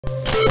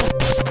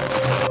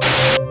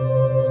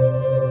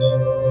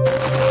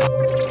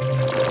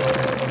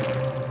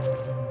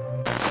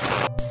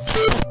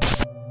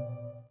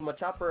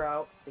chopper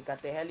out. They got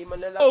the heli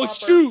manila. Oh popper.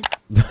 shoot!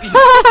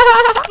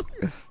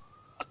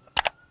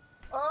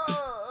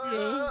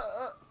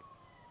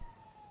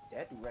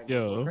 That dude ran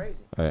Yo. crazy.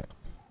 All right.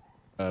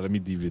 Let me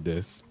DV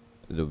this.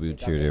 It'll be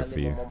cheer there for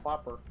you.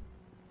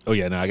 Oh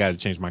yeah, no, I gotta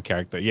change my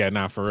character. Yeah,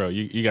 nah, for real.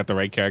 You got the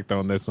right character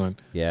on this one.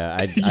 Yeah,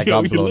 I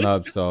got blown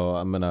up, so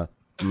I'm gonna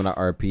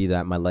RP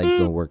that. My legs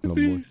don't work no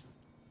more.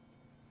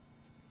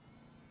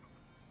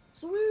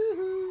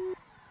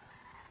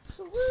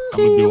 I'm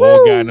gonna do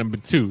old guy number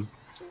 2.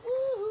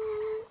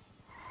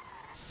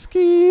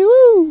 Ski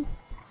woo.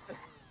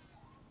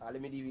 Let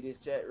me DV this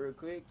chat real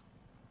quick.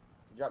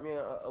 Drop me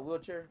a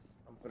wheelchair.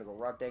 I'm gonna go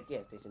rock that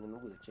gas station in the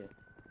wheelchair.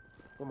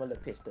 Where my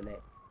little pistol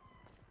at?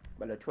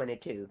 My little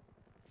 22.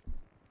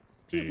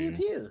 Pew pew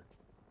pew.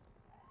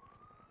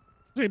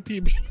 Say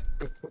pew pew.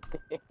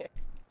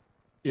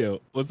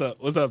 Yo, what's up?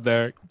 What's up,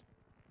 Derek?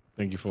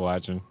 Thank you for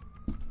watching.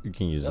 You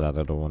can use that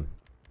other one.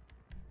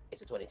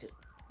 It's a 22.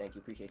 Thank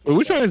you, appreciate you. Wait,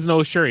 which one is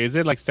no shirt? Is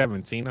it like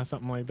 17 or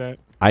something like that?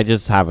 I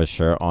just have a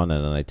shirt on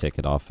and then I take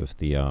it off with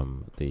the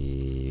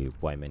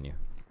Y menu.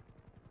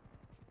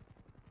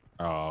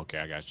 Oh, okay,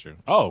 I got you.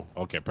 Oh,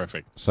 okay,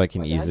 perfect. So I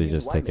can easily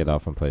just take it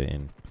off and put it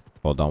in.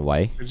 Hold on,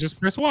 Y. Just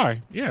press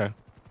Y. Yeah.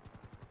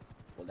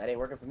 Well, that ain't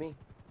working for me.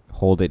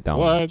 Hold it down,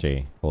 What?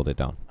 Jay. Hold it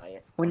down.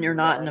 When you're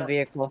not in a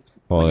vehicle.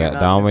 Hold it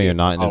down when you're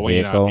not in a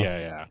vehicle.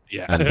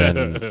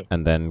 Yeah.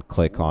 And then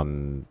click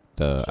on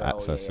the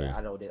accessory. Yeah,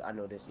 I know this.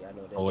 Yeah, I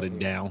know this. Hold it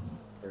down.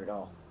 Turn it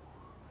off.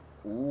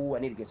 Ooh, I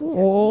need to get some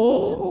tattoos.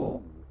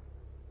 Oh.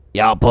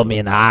 Y'all put me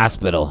in the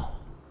hospital.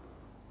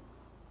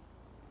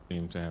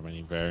 Seem to have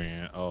any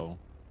variant. Oh,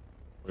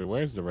 wait,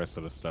 where's the rest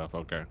of the stuff?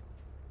 Okay.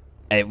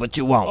 Hey, what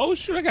you want? Oh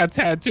shoot, I got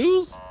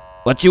tattoos.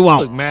 What you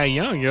want? Look mad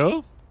young,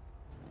 yo.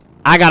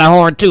 I got a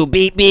horn too.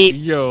 Beep beep.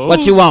 Yo.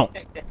 What you want?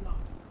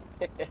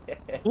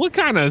 What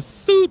kind of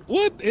suit?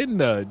 What in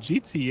the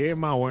GTA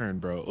am I wearing,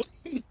 bro?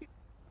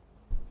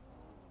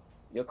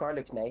 Your car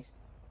looks nice.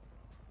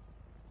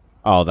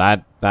 Oh,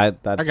 that's I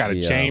got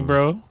a chain,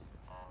 bro.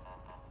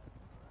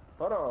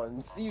 Hold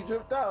on, Steve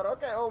dripped out.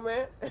 Okay, old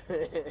man.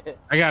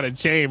 I got a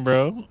chain,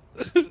 bro.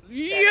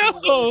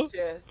 Yo.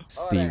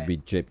 Steve be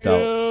dripped out.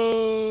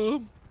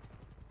 Yo.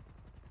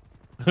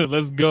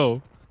 Let's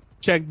go.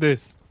 Check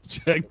this.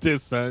 Check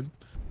this, son.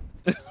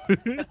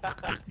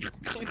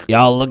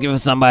 Y'all looking for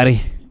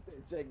somebody?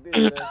 Check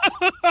this.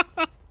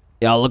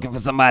 Y'all looking for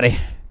somebody?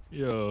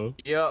 Yo.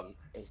 Yep.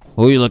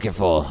 Who you looking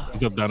for?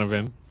 What's up,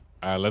 Donovan?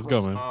 All right, let's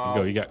go, man. Let's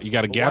go. You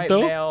got a gap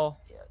though? Male,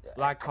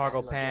 black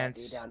cargo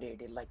pants,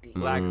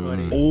 black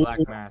hoodie, Oh, black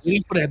mask.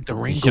 wait for that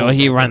Durango. Sure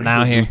he run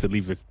down here to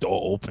leave his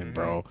door open,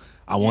 bro.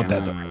 I want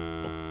that.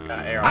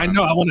 I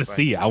know. I want to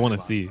see. I want to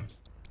see.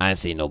 I ain't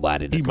see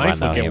nobody. He might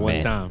forget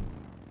one time.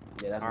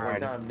 Yeah, that's one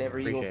time. Never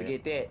you gonna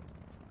forget that.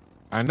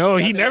 I know.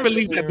 He never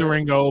leaves that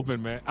Durango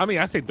open, man. I mean,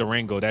 I say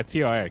Durango. That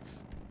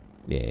TRX.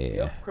 Yeah.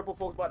 Yep, crippled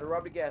folks about to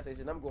rob the gas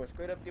station. I'm going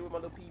straight up there with my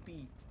little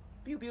PP.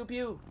 Pew pew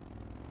pew.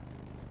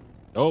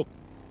 Oh.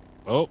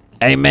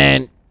 Hey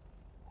man,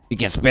 you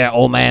can spare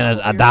old man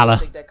a dollar.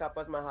 Take that cop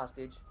as my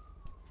hostage.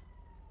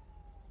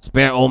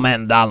 Spare old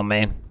man $1,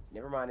 man.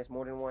 Never mind, it's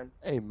more than one.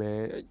 Hey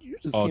man, you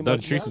just Oh, came Doug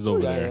out Treese is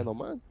over there. No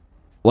money.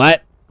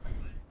 What?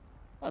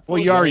 Well,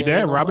 you already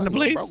there, robbing the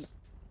place.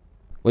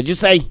 What'd you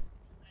say?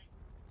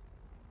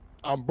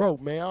 I'm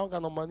broke, man. I don't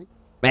got no money.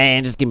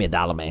 Man, just give me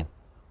 $1, man.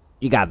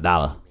 You got $1.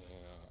 Man,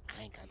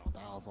 I ain't got no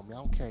dollars on me. I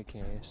don't carry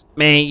cash.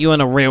 Man, you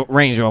in a real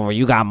Range Rover.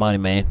 You got money,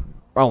 man.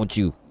 Wrong with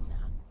you?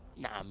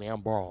 Nah, man,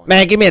 I'm borrowing.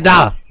 Man, give me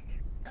 $1.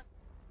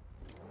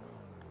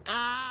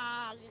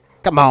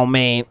 Come on,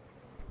 man.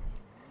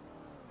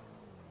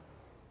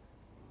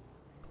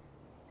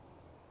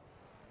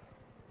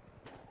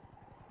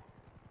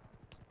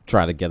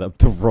 Trying to get up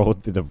the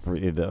road in a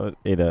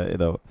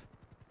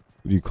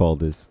what do you call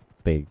this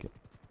thing?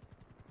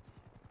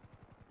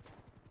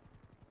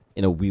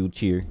 In a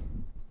wheelchair.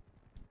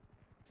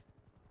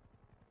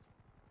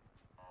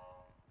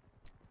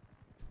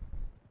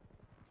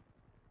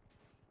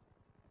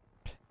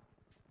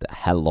 The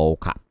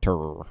helicopter.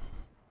 Officer,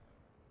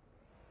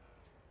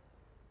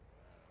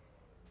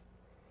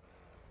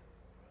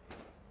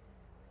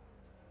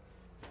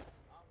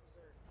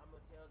 I'm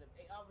gonna tell them,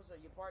 hey officer,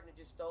 your partner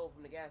just stole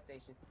from the gas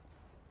station.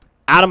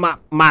 Out of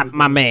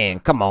my man.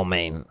 Come on,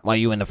 man. Why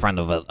you in the front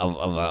of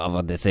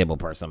a disabled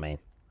person, man?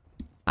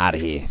 Out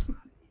of here.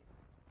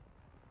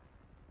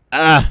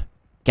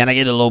 Can I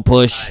get a little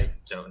push? I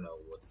don't know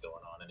what's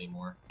going on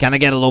anymore. Can I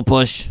get a little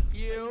push?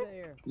 You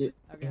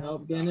can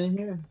help get in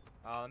here.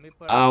 Let me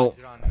put Oh.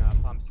 on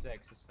pump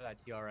 6. It's for that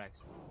TRX.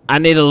 I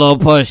need a little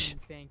push.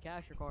 Paying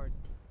cash or card?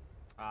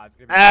 It's gonna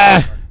be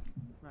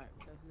Right,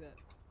 let's do that.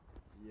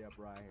 Yep,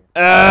 right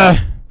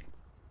here.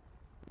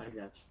 I got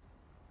you.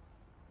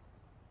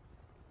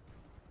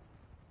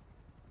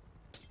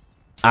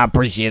 I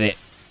appreciate it.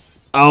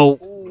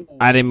 Oh,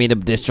 I didn't mean to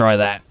destroy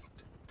that.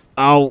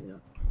 Oh,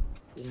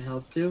 Can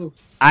help too.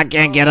 I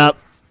can't get up.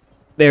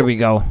 There we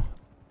go.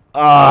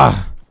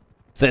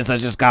 Since I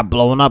just got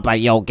blown up at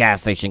your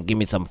gas station, give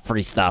me some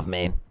free stuff,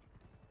 man.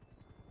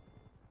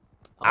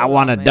 I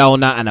want a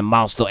donut and a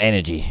Monster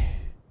Energy.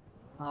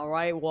 All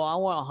right. Well, I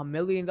want $1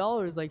 million.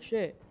 Like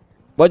shit.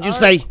 What'd you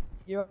say?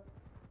 You're...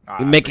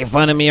 You making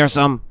fun of me or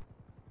something?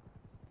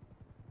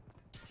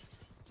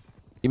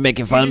 You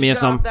making fun of me or Got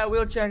off something? that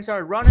wheelchair and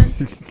started running.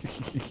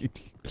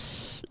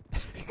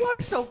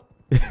 What so?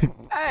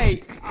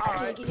 Hey. All I right.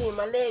 can't get in.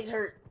 My legs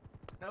hurt.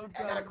 No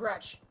I got a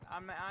crutch. I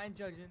ain't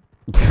judging.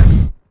 A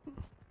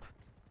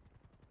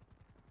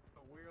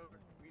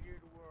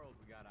weird world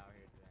we got out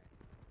here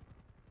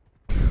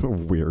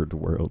today. Weird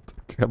world.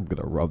 I'm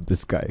gonna rob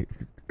this guy.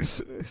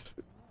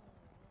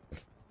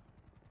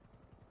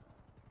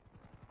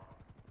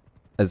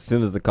 As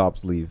soon as the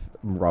cops leave,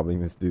 I'm robbing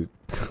this dude.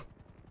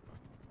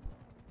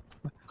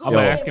 I'm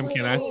gonna ask him,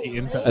 can I see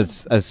inside?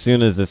 As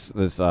soon as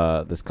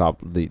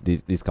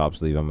these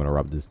cops leave, I'm gonna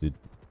rob this dude.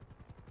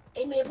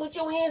 Hey man, put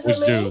your hands Which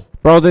up, man. dude?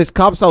 Bro, there's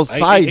cops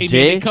outside, Hey,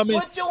 Jay. man, come in.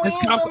 Put your There's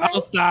hands cops up, man.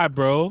 outside,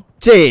 bro.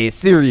 Jay,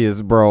 serious,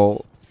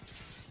 bro.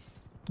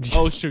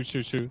 Oh shoot.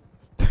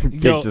 They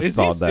Yo, just is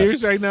saw he that.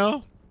 serious right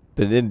now?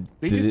 They didn't.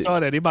 They did just it- saw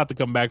that. They about to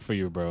come back for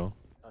you, bro.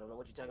 I don't know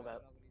what you're talking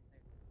about.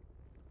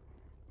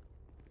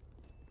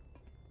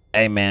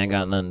 Hey man, I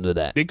got nothing to do with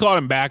that. They called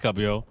him back up,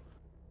 yo.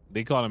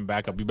 They called him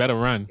back up. You better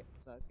run.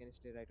 Sir, can you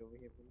stay right over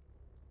here, please?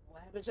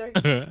 What happened, sir?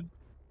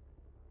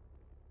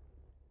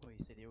 Oh,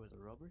 you said it was a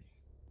robbery?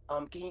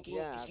 Can you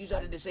Yeah, excuse how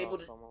to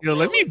disabled? Yo,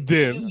 let me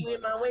dip. You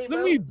in my way, bro.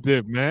 Let me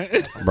dip, man.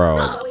 Bro,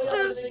 Oh, wait,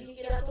 officer, you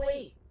get out the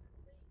way.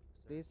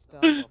 Please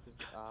stop. Officer.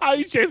 How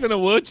you chasing a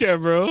wheelchair,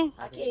 bro?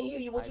 I can't hear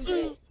you. What you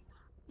said?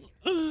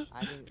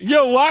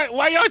 Yo,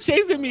 why y'all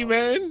chasing me,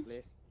 man?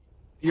 Please.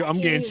 Yo, I'm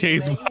I getting can't hear you,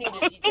 chased. man. You need to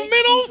take I'm the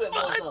in on T-shirt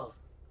voice off.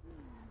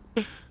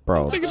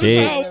 bro, Look at Jay,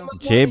 this house.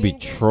 Jay be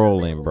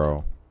trolling,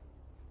 bro.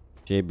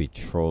 Jay be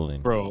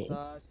trolling. Bro.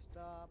 Sir,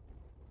 stop.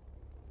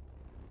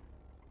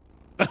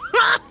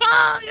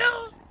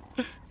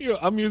 Yo,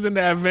 I'm using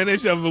the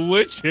advantage of a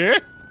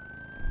wheelchair.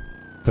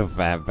 The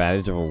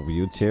advantage of a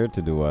wheelchair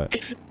to do what?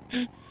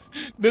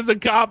 There's a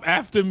cop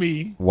after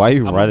me. Why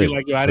you I'm gonna be running?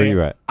 like, yo, Where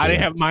you at? I Where didn't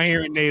you have my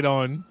hearing aid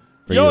on.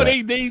 Where Yo,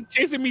 you they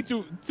chasing me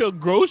to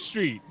Grove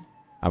Street.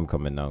 at? I'm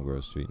coming down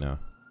Grove Street now.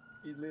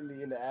 He's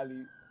literally in the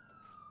alley.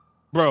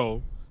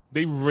 Bro,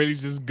 they really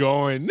just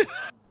going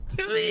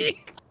to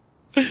me.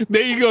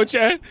 There you go,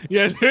 Chad.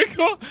 Yeah, there you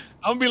go.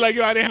 I'm gonna be like,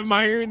 yo, I didn't have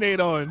my hearing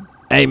aid on.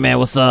 Hey man,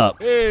 what's up?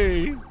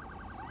 Hey.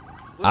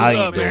 What's How you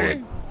up, doing?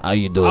 man? How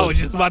you I doing? was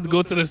just about to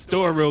go to the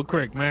store real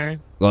quick,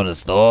 man. Go to the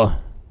store.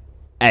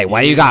 Hey,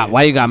 why you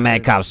got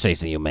mad cops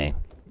chasing you, man?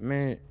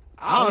 Man,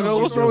 I don't know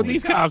what's wrong with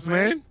these cops,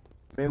 man.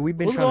 man, we've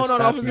been What's trying to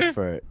going on, stop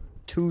officer?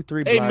 you for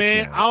 2-3 Hey, blocks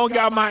man, now. I don't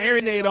got my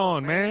hearing aid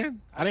on,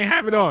 man. I didn't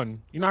have it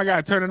on. You know, I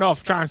gotta turn it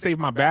off, try and save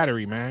my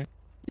battery, man.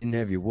 You didn't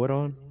have your what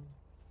on?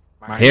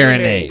 My Hearing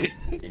aid.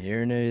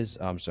 Hearing aids?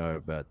 I'm sorry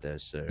about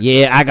that, sir.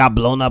 Yeah, I got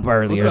blown up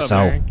earlier, What's up,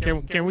 so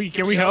man? Can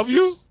we help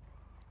you?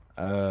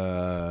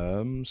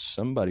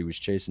 Somebody was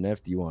chasing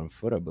after you on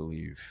foot, I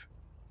believe.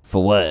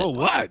 for what? Oh,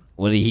 what?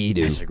 What did he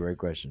do? That's a great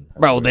question.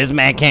 Bro, this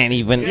man can't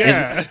even.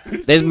 Yeah.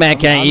 This man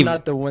can't I'm even.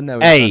 not the one that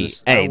was Hey, trying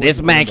to- I hey, wasn't this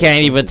the man one that can't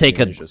was even trying to take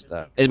a. initial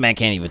stop. This man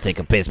can't even take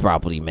a piss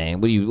properly, man.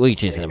 What are you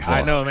chasing him for?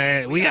 I know,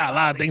 man. We got a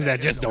lot of things that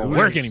just don't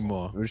work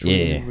anymore. Which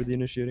Yeah. one were the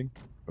initiating?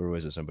 Or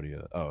was it somebody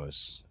else? Oh,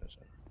 it's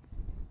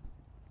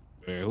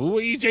Who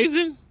are you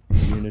chasing?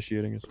 you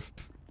initiating us?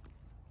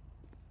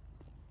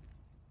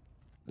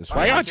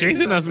 Why y'all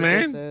chasing us,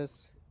 man?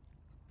 Officers.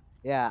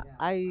 Yeah,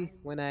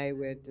 when I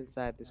went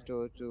inside the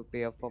store to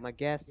pay up for my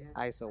gas,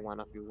 I saw one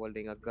of you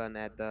holding a gun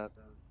at the.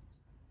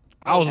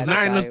 I was at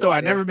not in the guy store. I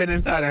over there. never been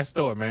inside that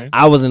store, man.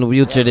 I was in the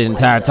wheelchair the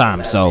entire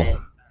time,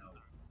 so.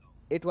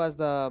 It was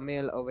the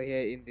male over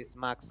here in this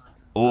max.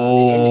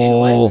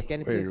 Oh,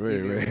 Can you Wait, please wait,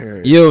 give me-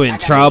 wait. you in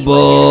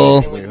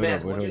trouble. Wait, hold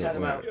up, What you talking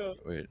about?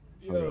 wait.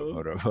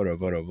 Hold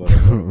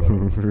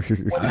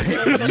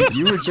up.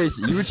 You were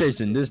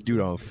chasing this dude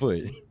on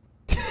foot.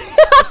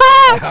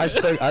 I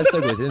stuck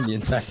with him the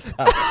entire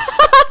time.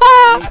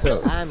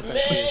 So, I'm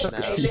confused now.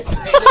 Listen,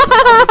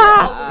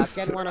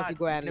 Can one of you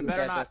go ahead You and look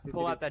better at not the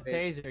pull out that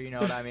CCTV footage? taser, you know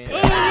what I mean?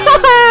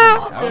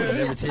 I've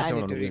never chased I someone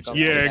need on to the wheelchair. recall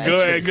Yeah, that. go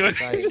ahead, go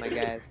Sorry, my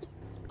guys.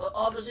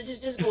 officer,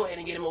 just go ahead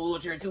and get him a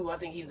wheelchair too. I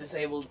think he's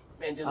disabled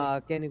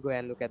mentally. Can you go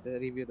and look at the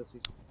review the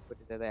CCTV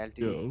footage at the LTE?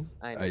 Yo.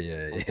 I Oh, know.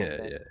 yeah.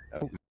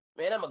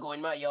 Man, I'm gonna go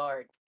in my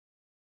yard.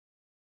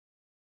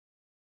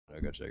 I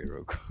gotta check it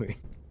real quick.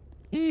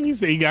 He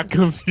said he got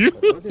confused.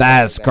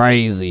 That's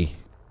crazy.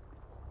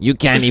 You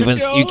can't even.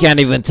 Yo, You can't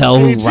even tell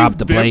They who just robbed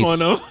the dip place,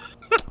 on him.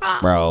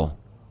 bro.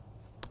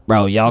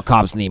 Y'all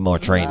cops need more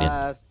training.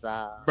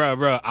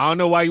 Bro, I don't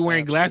know why you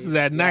wearing glasses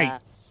at night.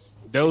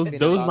 Those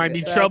might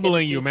be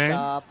troubling you,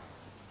 man.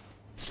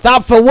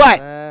 Stop for what,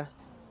 Yeah,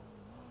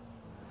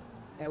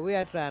 we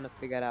are trying to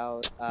figure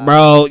out.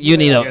 bro? You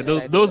need Yeah,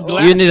 a. those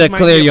glasses You need to might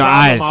clear be a your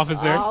problem, eyes.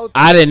 officer.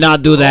 I did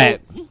not do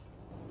that.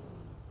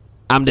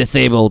 I'm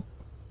disabled,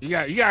 You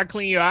gotta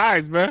clean your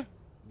eyes, bro.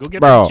 Go get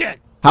bro. that check.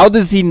 How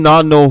does he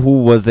not know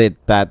who was it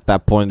that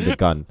pointed the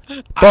gun?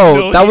 I Bro,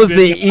 know that he was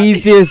the did.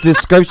 easiest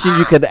description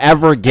you could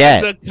ever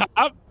get.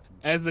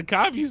 As a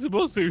cop, you're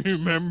supposed to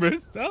remember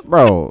stuff.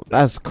 Bro,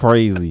 that's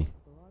crazy.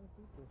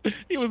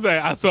 He was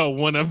like, I saw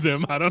one of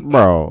them. I don't know.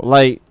 Bro,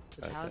 like,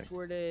 The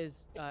password is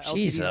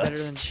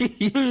Jesus.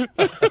 Jesus.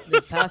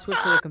 The password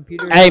for the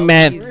computer. hey LTD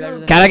man, is better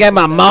than can I get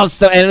my the-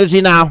 monster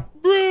energy now?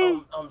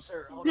 Bro.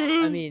 Sir, hold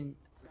on. I mean,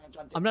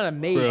 I'm not a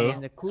maid, Bro.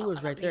 man. The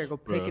cooler's right there. Go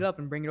pick Bro. it up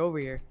and bring it over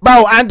here.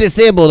 Bro, I'm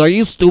disabled. Are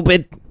you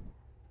stupid?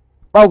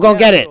 Bro, go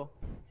get it. bro.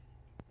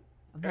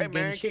 I'm Hey, not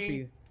man, getting shit can for you-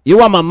 you. You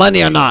want my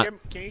money or not?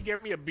 Can you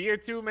give me a beer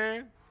too,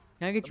 man?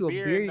 Can I get you a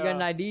beer beer? and, You got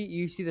an ID?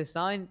 You see the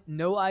sign?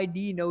 No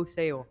ID, no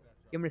sale.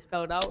 You want me to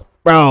spell it out?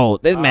 Bro,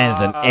 this man's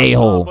an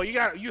a-hole. But you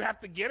have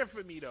to get it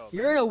for me though.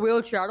 You're in a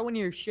wheelchair. I don't want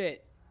to hear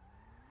shit.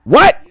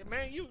 What? Yeah,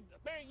 man, you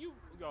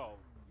go.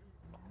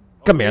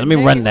 Come here, let me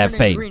Neck run is that turning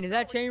fade. Green. Is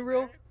that chain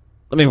real?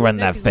 Let me run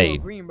Neck that is a little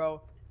fade. Green,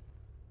 bro.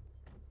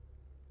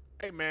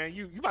 Hey man,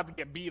 you about to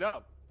get beat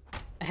up.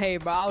 Hey,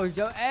 bro. I was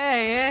joking.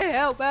 Hey,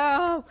 help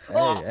out.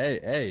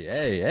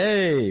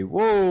 Hey,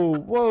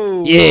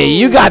 whoa. Yeah,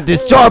 you got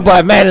destroyed by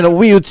a man in a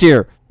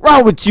wheelchair.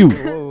 Wrong with you?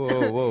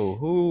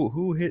 Whoa.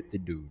 Who hit the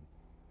dude?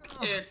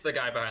 It's the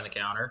guy behind the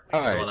counter.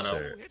 All Just right, wanna know.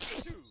 sir.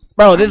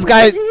 Bro, this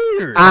guy,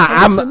 Here.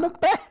 I'm- in the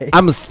back.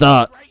 I'm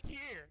stuck. Right here.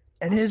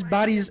 And his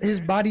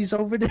body's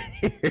over there.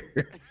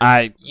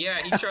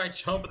 Yeah, he tried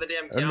jumping the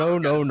damn counter. No.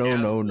 got his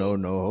gas.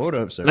 Hold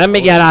up, sir. Let me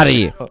Hold get up. out of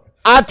here.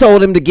 I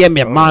told him to give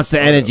me a monster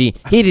energy.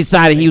 He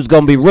decided he was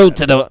gonna be rude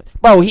to the.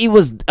 Bro, he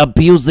was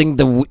abusing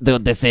the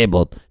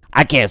disabled.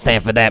 I can't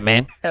stand for that,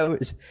 man. How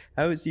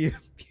is he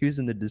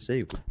abusing the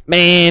disabled?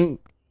 Man,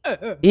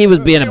 he was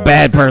being a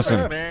bad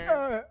person.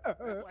 Man.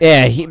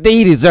 Yeah, he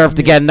deserved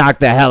to get knocked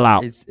the hell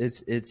out.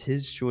 It's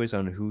his choice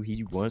on who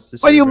he wants to.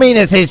 What do you serve. mean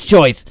it's his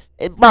choice,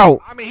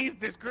 bro? I mean, he's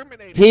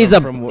discriminating. He's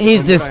From what-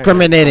 he's from what I heard-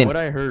 discriminating. from what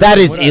I heard- That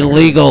from is what I heard-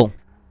 illegal.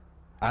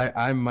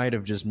 I might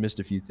have just missed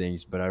a few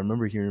things, but I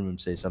remember hearing him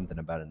say something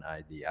about an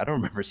ID. I don't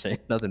remember saying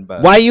nothing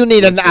about. Why you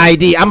need an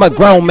ID? I'm a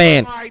grown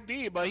man.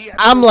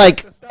 I'm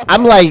like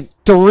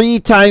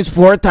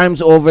 4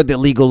 times over the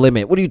legal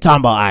limit. What are you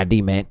talking about,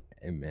 ID, man?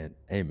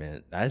 Hey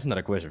man, that's not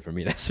a question for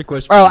me. That's a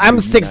question. Bro, for you. I'm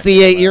You not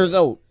 68 allowed. years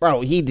old.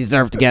 Bro, he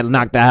deserved to get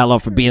knocked the hell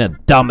off for being a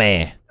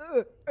dumbass.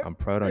 I'm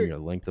proud on your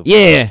length of.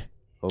 Yeah,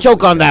 Hopefully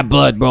choke on God that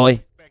blood, bless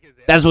boy.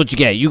 That's what you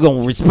get. You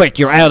gonna respect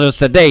your elders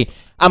today.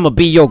 I'm gonna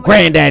be your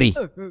granddaddy.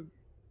 you.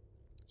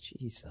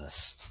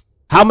 Jesus.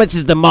 How much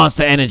is the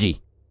monster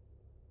energy?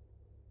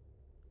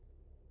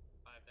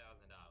 $5,000.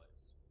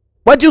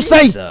 What'd you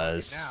say?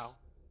 Jesus.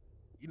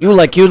 You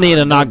like you need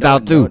a knocked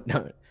out too.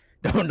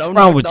 Don't Wrong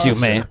knock with the you,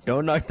 offs man? out.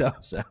 Don't knock the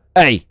offs out.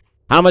 Hey,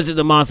 how much is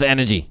the monster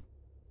energy?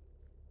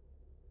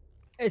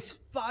 It's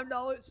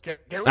 $5. Can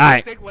we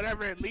Alright. take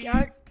whatever it leaves?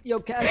 Yo,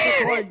 cash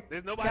your card.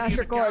 There's nobody Cash in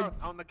your the card.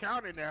 on the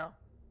counter now.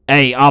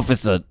 Hey,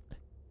 officer,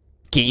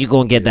 can you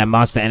go and get that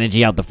monster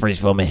energy out the fridge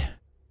for me?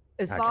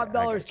 It's I got- I $5.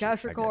 got you.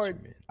 Cash your I got you,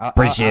 card. man.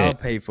 Appreciate I'll it.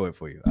 pay for it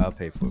for you. I'll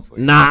pay for it for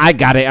you. Nah, I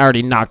got it. I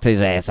already knocked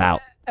his ass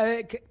out.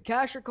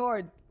 Cash your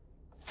card.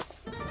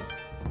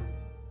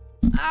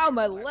 Ow,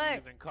 my Like leg.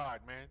 using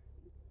card, man.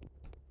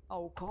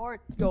 Oh, card.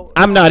 Yo.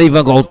 I'm not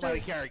even gonna. Nobody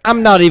carry I'm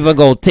cash. not even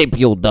gonna tip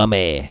your dumb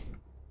ass.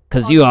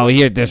 Cause you out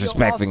here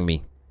disrespecting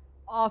me.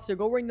 Officer,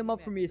 go ring them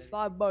up for me. It's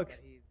 $5.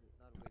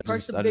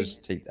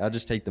 I'll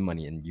just take the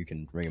money and you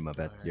can ring him up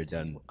after you're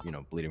done,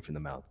 bleeding from the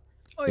mouth.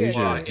 Oh, Here's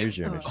yeah, your- yeah, here's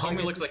your yeah. energy.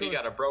 Homie looks like he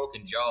got a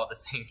broken jaw.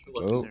 This ain't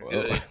looks Oh,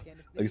 good.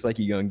 Looks like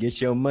you're gonna get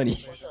your money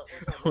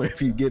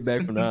if you get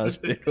back from the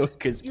hospital.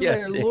 Cause You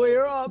better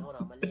lawyer up. Hold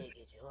on, my leg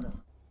itchy. Hold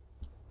on.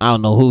 I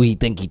don't know who he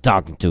think he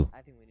talking to.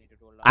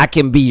 I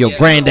can be your Yeah.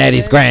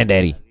 granddaddy's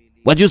granddaddy.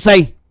 What'd you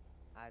say?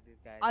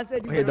 I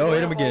said you Hey, don't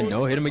hit him again.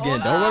 Don't hit him again.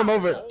 Don't run him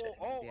over.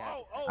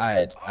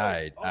 Alright.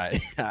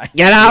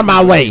 Get out of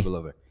my way. People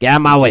over. Get out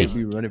of my way.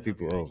 Be running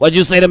people over. What'd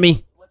you say to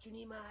me? What you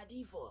need my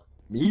ID for?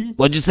 Me?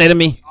 What'd you say to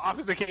me?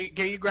 Officer, can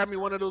you grab me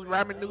one of those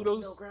ramen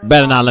noodles?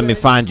 Better not let me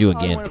find you I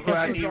don't again. wanna What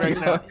I press need charges.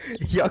 right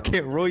now. Y'all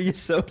can't roll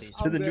yourselves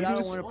to I'm the good, I don't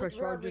noodles. wanna press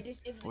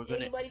charges. If We're gonna-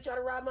 anybody try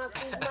to rob my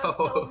space,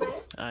 Oh. man.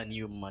 I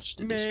knew much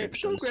the Man,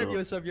 description, go grab so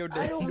yourself your I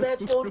damn don't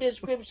match no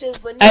description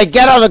for Hey,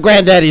 get out of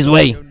granddaddy's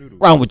way.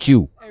 Wrong with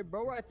you? Hey,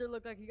 bro, right there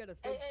look like he got a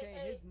fake chain.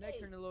 His neck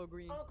turned a little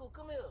green. Uncle,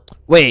 come here.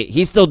 Wait,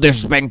 he's still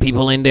disrespecting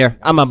people in there?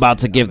 I'm about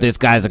to give this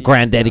guy's a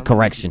granddaddy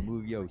correction.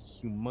 Move your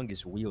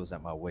humongous wheels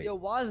out my way. Yo,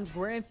 why is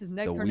Gramps'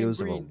 neck The turning wheels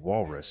of a green?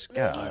 walrus.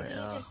 Man,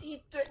 God.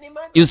 he threatening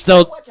my You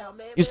still- Watch out,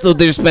 man. You still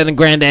disrespecting you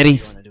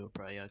granddaddies? wanna do a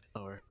prior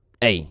or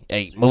Hey,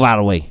 move out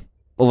of the way.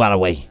 Move out of the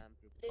way.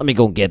 Let me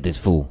go get this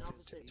fool.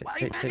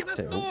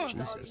 Oh,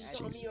 Jesus.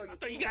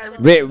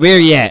 Where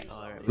you at?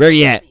 Where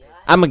you at?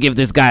 I'm gonna give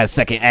this guy a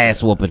second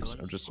ass whooping.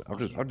 I'm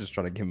just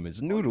trying to give him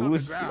his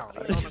noodles.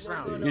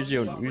 Here's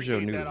your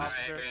noodles. Alright,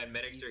 man,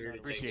 medics are here to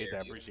take Appreciate care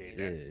that. of you. Appreciate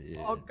Yeah, that.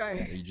 yeah.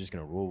 Okay. Are you just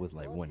gonna roll with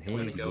like one We're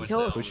hand? gonna go You to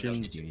gonna the push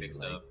him? get Do you you need fixed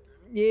like? up.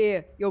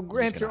 Yeah, yo,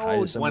 Gramps, gonna you're hide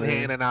old. somewhere? One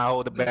hand and I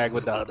hold the bag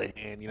with the other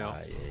hand, you know.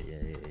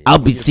 Yeah. I'll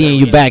be seeing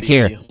you back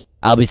here. you.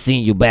 I'll be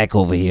seeing you back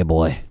over here,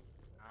 boy.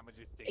 I'ma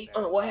just Hey, take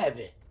that. what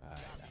happened?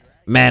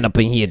 Man up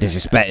in here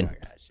disrespecting.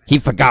 He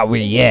forgot where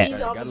he at. These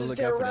Gotta officers look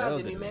out for the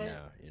terrorizing me, elderly man.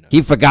 now. You know?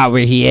 He forgot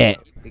where he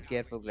at. Be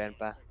careful,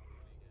 Grandpa.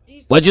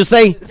 What'd you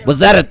say? Was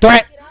that a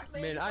threat?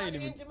 Man, I ain't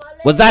even.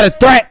 Was that a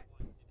threat?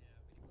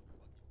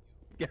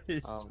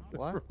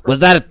 What? Was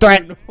that a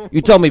threat?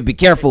 You told me be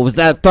careful. Was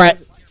that a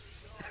threat?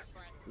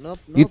 Nope.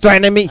 You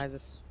threatening me? I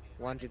just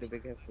want you to be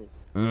careful.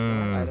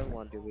 Mm. I don't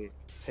want to be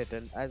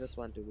threatened. I just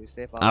want to be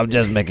safe. I'm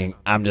just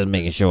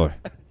making sure.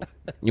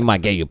 You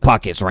might get your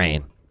pockets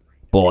ran,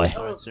 boy.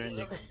 Alright, sir, in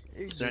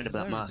the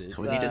black mask.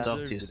 We need to talk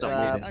to you.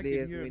 Stop moving.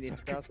 Please, we need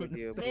to talk with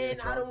you. Man,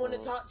 I don't want to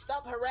talk.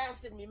 Stop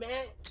harassing me,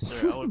 man.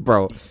 Sir, I would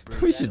Bro, prefer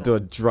we that. should do a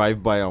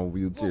drive-by on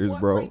wheelchairs, What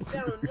bro. breaks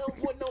down? Don't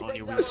put no On breaks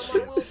your down on my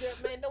wheelchair.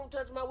 wheelchair, man. Don't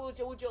touch my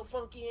wheelchair with your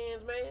funky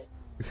hands, man.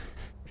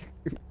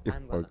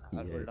 I'm gonna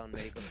hold on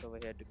medicals over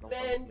here to come.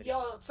 Man,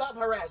 y'all stop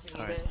harassing me,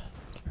 man.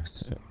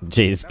 Alright.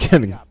 Jay's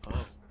kidding. Oh,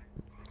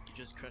 you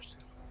just crushed him.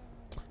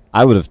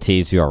 I would have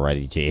tased you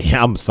already, Jay.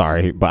 I'm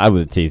sorry, but I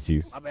would have tased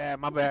you. My bad,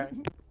 my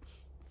bad.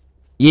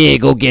 Yeah,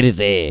 go get his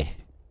ass.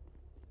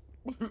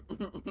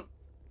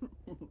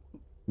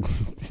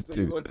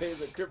 So you gonna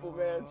tase a crippled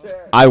man,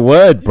 Chad? I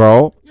would,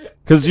 bro.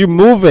 Cause you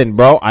moving,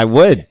 bro. I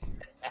would.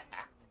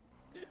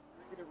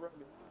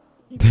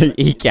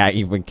 He can't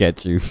even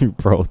catch you,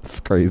 bro. It's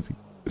crazy.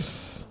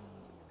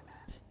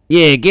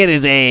 Yeah, get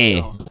his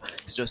ass.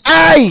 It's just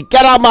Hey,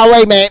 get out my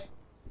way, man.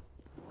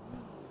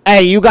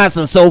 Hey, you got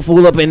some soul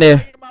food up in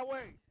there?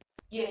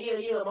 Yeah,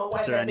 my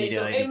wife Sir, I got me need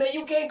some. your Hey, ID. man,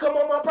 you can't come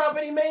on my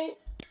property, man.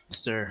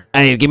 Sir.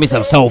 Hey, give me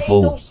some Man, soul ain't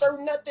no food. sir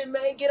nothing,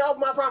 man. Get off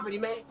my property,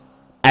 man.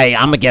 Hey,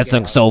 I'ma get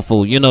some soul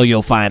food. You know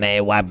you'll find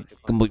that wife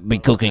be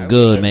cooking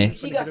good, man.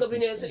 She got something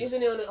there. It's in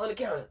there on the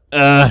counter.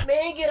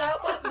 Man, get out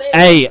my man.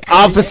 Hey,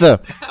 officer,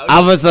 How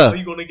officer,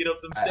 you gonna get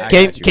up them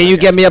stairs? can you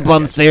get me up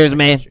on the stairs,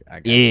 man?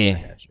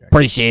 Yeah,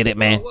 appreciate it,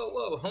 man.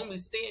 Whoa, homie,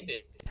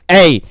 standing.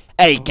 Hey,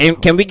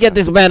 can we get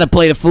this man a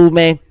plate of food,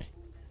 man?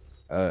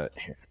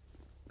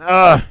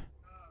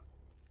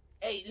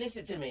 Hey,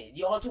 listen to me.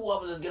 Y'all two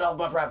officers get off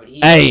my property.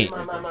 Hey, my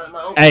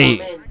uncle, hey,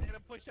 my man.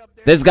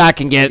 this guy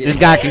can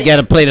get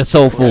a plate of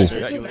soul food.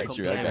 If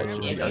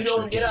you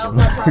don't get off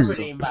my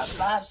property in about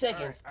 5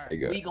 seconds,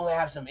 we gonna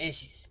have some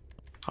issues.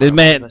 This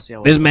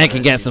man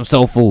can get some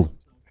soul food.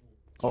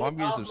 Oh, I'm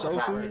getting some soul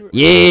food?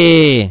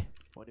 Yeah.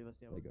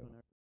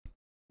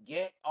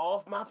 Get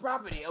off my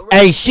property.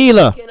 Hey,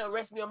 Sheila. You can't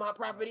arrest me on my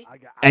property.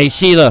 Hey,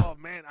 Sheila.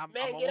 Man,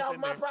 get off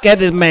my property. Get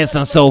this man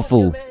some soul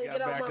food. Man,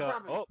 get off my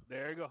property. Oh,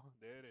 there you go.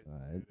 There it is.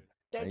 Alright.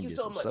 Thank you Get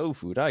so some much. soul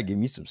food. I'll give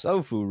me some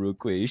soul food real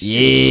quick. Shoot.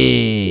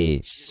 Yeah.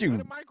 Where Shoot.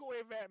 the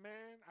microwave at, man?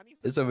 I need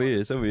It's over here.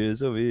 It's over here.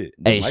 It's over here.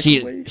 Hey, The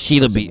Sheila microwave?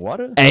 Sheila Some be.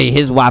 water? Hey,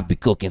 his wife be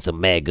cooking some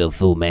mad good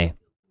food, man.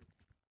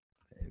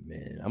 Hey,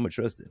 man, I'm gonna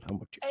trust it.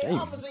 Hey, Damn,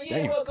 officer, you damn.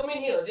 ain't welcome in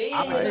here. They ain't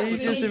Hey, he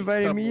just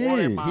invited me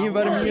in. He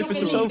invited me in for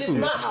some soul This is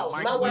food. my house.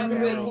 My wife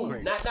prepared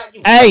food. Not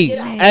you. Hey, Get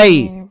out.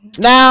 hey.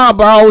 Nah,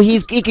 bro, he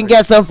can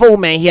get some food,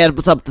 man. He had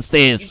us up the You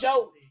stairs.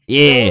 sure?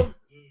 Yeah.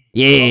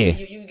 Yeah.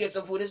 You can get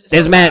some food.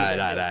 This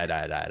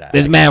man,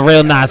 this man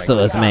real nice to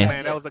us, Man,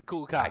 man. that was a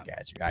cool cop. I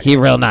got you. He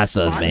real nice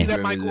to us, I need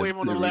that man. microwave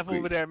on the left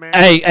over there, man.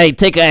 Hey,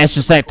 take an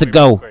extra set to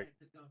go.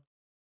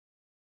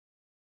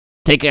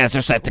 Take an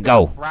extra set to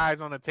go. Fries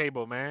on the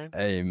table, man.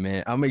 Hey,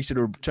 man, I'll make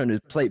sure to turn this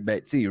plate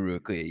back to you real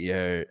quick. You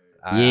heard?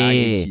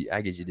 Yeah.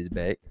 I get you this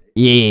back.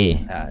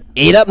 Yeah.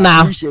 Eat up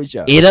now. Appreciate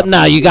y'all. Eat up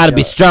now. You gotta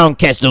be strong.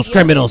 Catch those Tell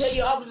criminals.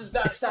 your officers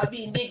stop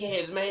being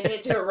dickheads, man. They're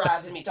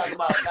terrorizing me. Talking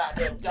about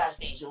goddamn gas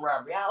station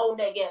robbery. I own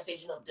that gas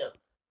station up there.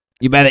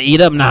 You better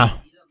eat up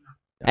now.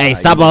 Hey,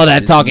 stop all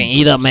that talking.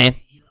 Eat up, man.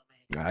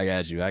 I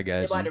got you. I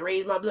They're got about you. to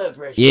raise my blood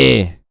pressure.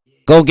 Yeah.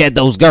 Go get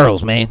those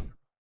girls, man.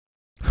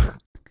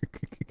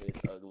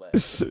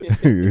 It's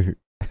ugly.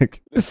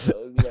 It's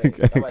ugly.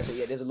 I'm about to say,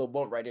 yeah, there's a little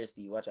bump right there,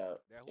 Steve. Watch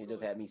out. It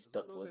just had me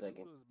stuck for a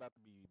second.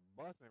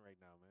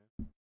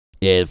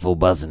 Yeah, full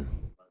buzzing.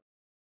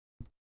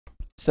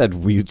 Said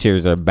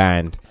wheelchairs are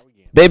banned.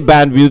 They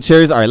banned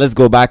wheelchairs. All right, let's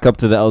go back up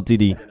to the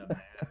LTD.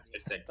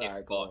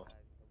 Alright, cool.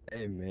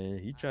 Hey, man,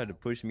 he tried to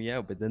push me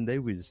out, but then they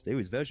was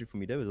vouching for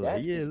me. They was That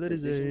like, yeah, is let us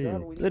position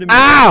done with let him.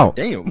 Ow!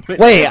 Damn.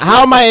 Wait,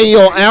 how am I in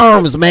your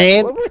arms,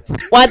 man?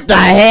 What the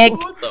heck?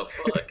 What the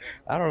fuck?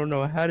 I don't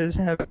know how this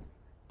happened.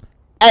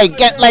 Hey,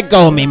 let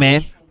go of me,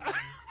 man.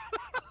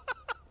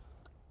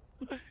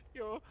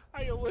 Yo,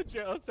 how your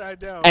wheelchair upside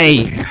down?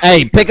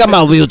 Hey, pick up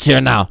my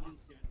wheelchair now.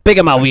 Pick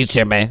up my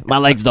wheelchair, man. My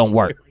legs don't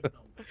work.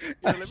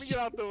 Yo, let me get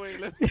out the way.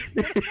 Let me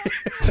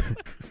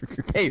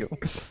Damn.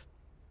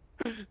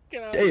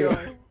 get out the way.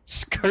 Damn.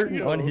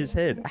 Skirting on his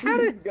head.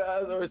 You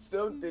guys are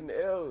something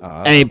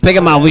else. Hey, pick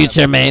up my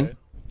wheelchair, man.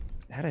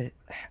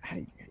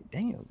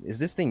 Damn. Is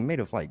this thing made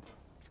of like?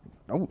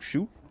 Oh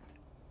shoot.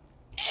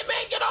 Hey,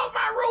 man, get off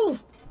my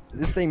roof.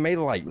 This thing made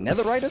of like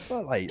netherite or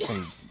something? Like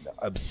some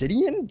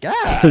obsidian?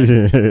 God. You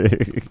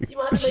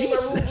might have to make my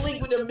roof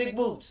leak with them big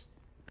boots.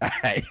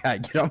 Alright,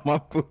 get off my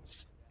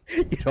boots.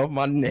 Get off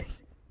my neck.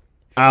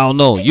 I don't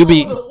know. Hey, You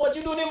be. officer, what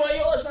you doing in my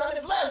yard?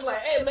 Shining the flashlight.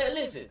 Hey, man,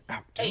 listen.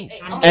 I'm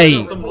Hey.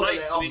 gonna report on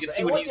that So we can officer. see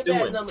Hey, what what's he's your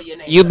badge doing. number, your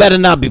name? You better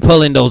not be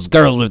pulling those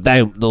girls with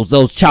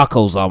those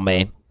chacos on,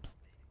 man.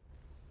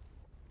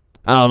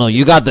 I don't know.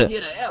 You got Here the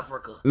to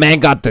Africa. man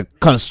got the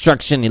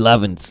construction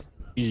 11s.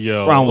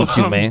 Yo, Wrong with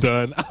you, I'm man?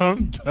 Done.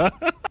 I'm done.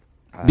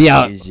 Be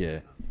out. Yeah.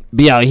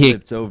 Be out here.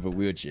 Flipped over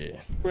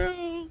wheelchair.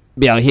 Bro.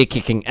 Be out here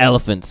kicking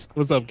elephants.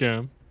 What's up,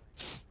 Cam?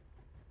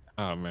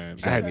 Oh man,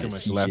 I had too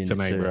much left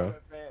tonight, bro.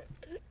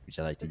 Would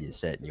you like to get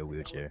set in your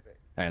wheelchair?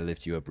 I can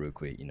lift you up real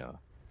quick, you know.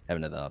 Have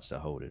another officer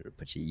hold it or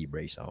put your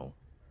e-brace on.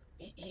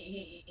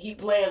 He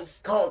plans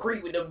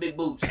concrete with them big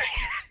boots.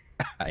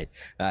 Alright.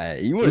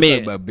 You want to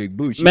talk about big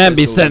boots? You Man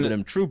be just go sending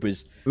them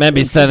troopers. Man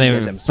be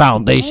sending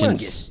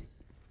foundations.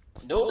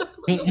 Nope.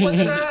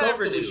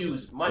 Comfortable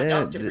shoes. My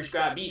doctor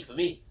prescribed beef for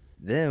me.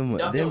 Them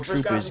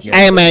troopers.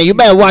 Hey man, you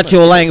better watch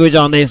your language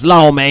on this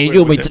law, man.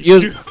 You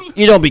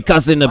don't be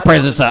cussing in the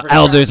presence of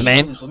elders,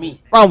 man.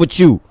 Wrong with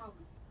you?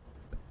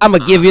 I'ma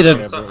give you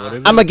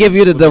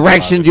the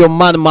directions your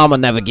mama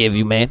never gave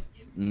you, man.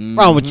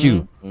 Wrong with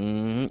you?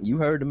 You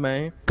heard the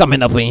man.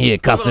 Coming up in here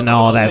cussing and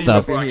all that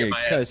stuff.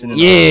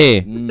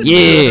 Yeah.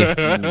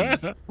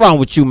 Wrong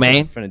with you, man?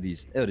 In front of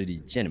these elderly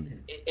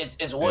gentlemen.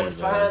 It's one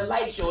fine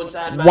light show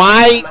inside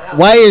my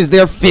Why is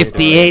there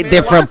 58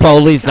 different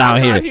police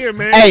out here?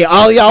 Hey,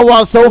 all y'all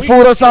want soul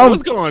food or something?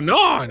 What's going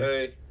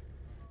on?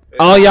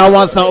 All y'all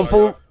want soul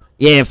food?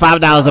 Yeah,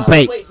 $5 a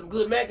plate. Some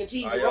good mac and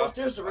cheese and roast.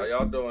 How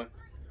y'all doing?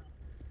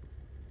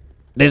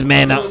 This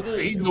man up.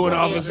 He doing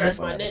officer.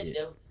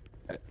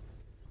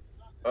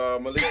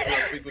 Malik, can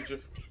I speak with you?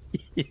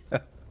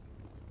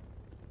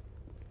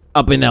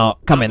 Up in there,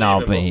 coming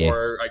up in here.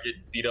 Before I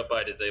get beat up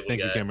by a disabled guy.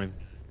 Thank you, Cameron.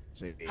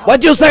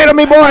 What'd you say to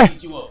me, boy?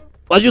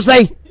 What'd you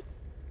say?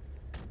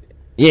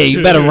 Yeah,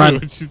 you better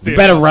run. You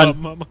better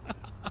run.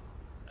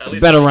 You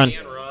better run.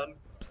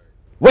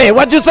 Wait,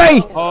 what'd you say?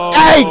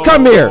 Hey,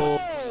 come here.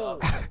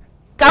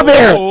 Come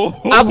here.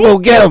 I'm gonna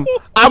get him.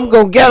 I'm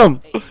gonna get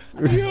him.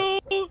 Yo,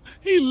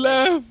 he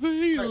left.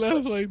 He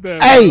left like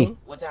that. Hey. Bro.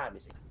 What time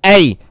is it?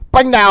 Hey,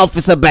 bring that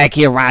officer back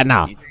here right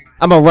now.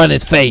 I'm gonna run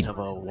his fade.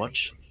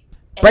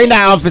 Bring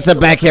that officer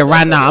back here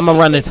right now. I'm gonna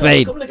run his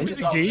fade. Come look at this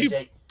Can you officer,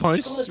 Jay.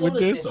 punch Come with look at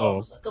this? Oh.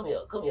 officer. Come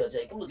here,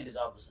 Jay. Come look at this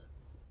officer.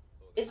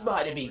 It's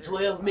about to be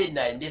 12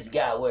 midnight and this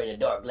guy wearing the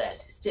dark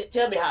glasses.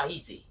 Tell me how he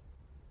see.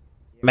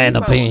 Man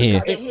up in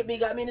here.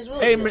 Got me in his room.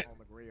 Hey man,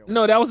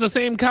 no, that was the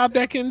same cop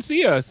that couldn't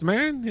see us,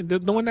 man. The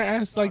one that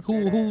asked like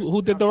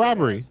who did the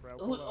robbery.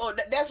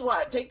 That's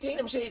why. Take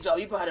them shades off.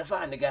 You probably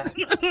find the guy.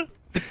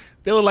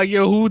 They were like,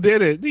 "Yo, who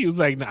did it?" He was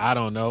like, "Nah, I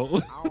don't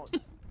know."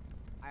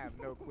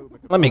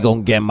 Let me go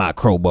and get my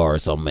crowbar or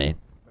something,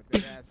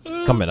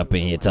 man. Coming up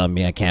in here telling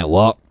me I can't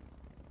walk.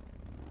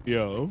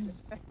 Yo,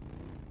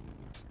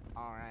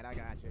 all right, I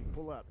got you.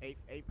 Pull up.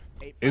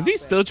 is he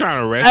still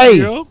trying to arrest Hey,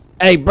 you? Yo?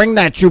 hey, bring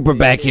that trooper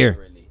back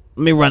here.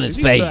 Let me run his Is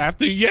he fade. still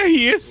after you? Yeah,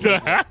 he is still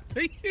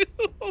after you.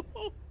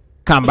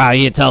 Come by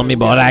here telling me,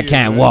 boy, I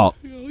can't walk.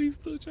 Yo, he's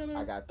still trying to.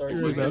 I got 13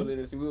 people in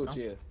this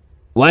wheelchair.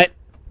 What?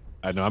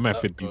 I know. I'm at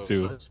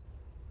 52.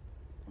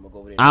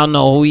 I don't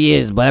know who he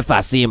is, but if I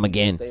see him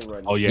again,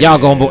 Oh yeah, y'all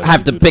gonna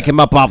have to pick him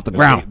up off the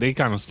ground. They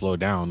kind of slow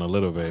down a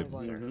little bit.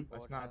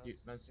 Let's not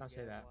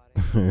say that.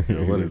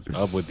 Yo, what is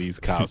up with these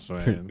cops,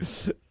 man?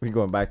 We're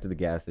going back to the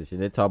gas station.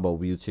 They talk about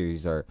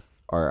wheelchairs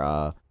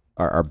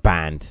are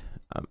banned.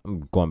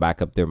 I'm going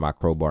back up there, my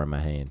crowbar in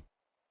my hand.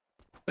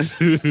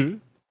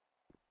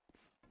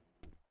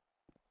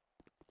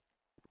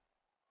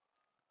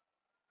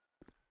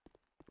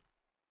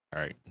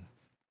 All right.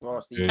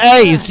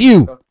 Hey, it's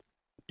you.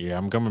 Yeah,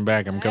 I'm coming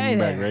back. I'm coming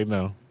back right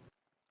now.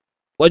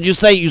 What'd you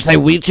say? You say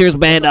wheelchairs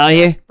banned out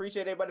here?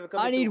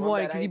 I need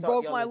one because he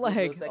broke my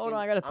leg. Hold on,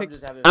 I gotta pick.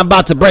 I'm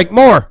about to break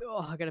more.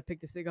 Oh, I gotta pick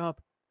this thing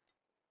up.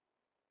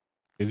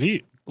 Is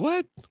he?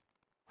 What?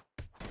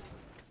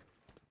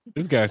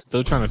 This guy's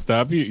still trying to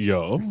stop you?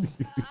 Yo.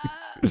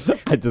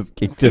 I just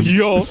kicked him.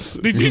 Yo,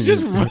 did you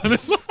just run him?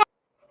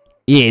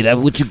 Yeah,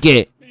 that's what you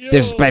get. Yo,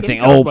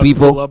 Disrespecting old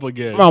people. What's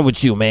What's wrong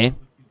with you, man?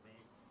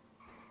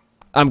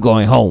 I'm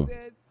going home.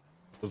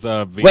 What's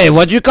up, Wait,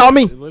 what'd you call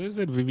me? What is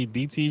it?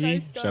 VVD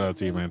TV? Shout out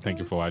to you, man. Thank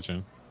you for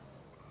watching.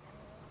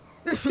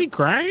 Is he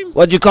crying?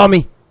 What'd you call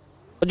me?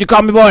 What'd you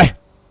call me, boy?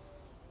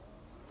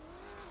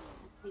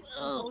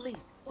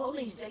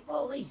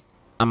 Police.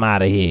 I'm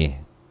out of here.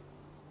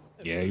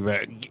 Yeah, you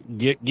better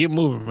get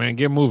moving, man.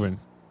 Get moving.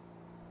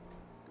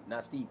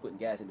 Not Steve putting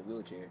gas in the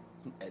wheelchair.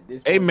 At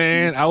this Hey, point,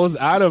 man, I was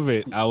out of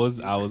it. I was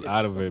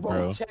out of it,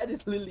 bro. Chad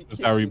is literally That's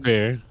our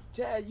repair.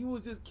 Chad, you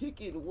was just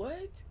kicking.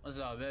 What? What's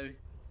up, baby?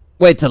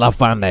 Wait till I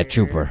find that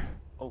trooper.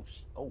 Oh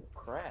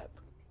crap.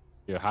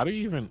 Yeah, how do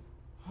you even?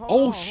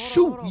 Oh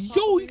shoot,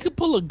 yo, you can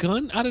pull a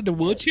gun out of the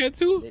wheelchair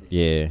too?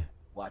 Yeah.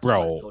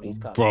 Bro. Show these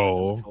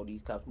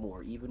cops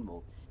more, even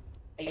more.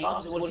 Hey,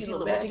 officer, want to see a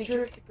little magic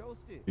trick?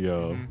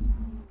 Yo.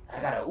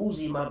 I got a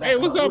Uzi in my back. Hey,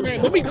 what's up,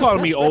 man? Don't be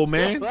calling me old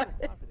man,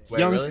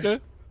 youngster.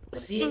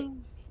 Let's see it.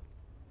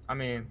 I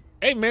mean,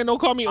 hey man, don't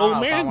call me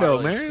old man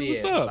though, man.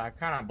 What's up? I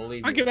kind of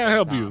believe. How can I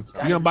help you?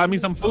 You gonna buy me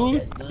some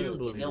food?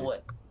 You know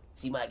what?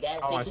 See my gas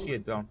Oh, I station? see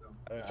it though.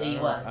 Tell you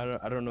what.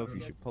 I don't know if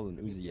you should pull an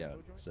Uzi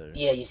out, sir.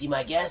 Yeah, you see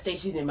my gas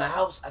station in my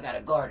house? I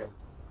gotta guard them.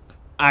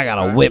 I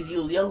got a whip. If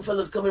you young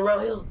fellas coming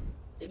around here,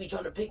 they be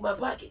trying to pick my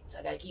pockets.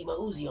 I gotta keep my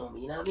Uzi on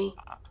me, you know what I mean?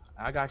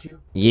 I got you.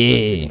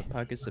 Yeah.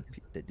 Pockets of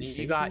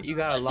You got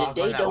a lock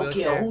They on that don't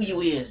care wheelchair. who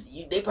you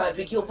is. They probably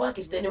pick your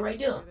pocket standing right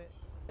there.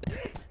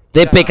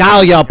 They pick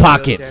all y'all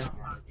pockets.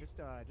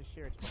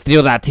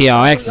 Steal that TRX or Y'all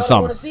wanna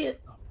something. see it?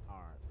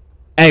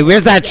 Hey,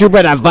 where's that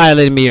trooper that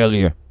violated me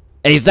earlier?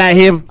 Hey, is that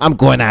him? I'm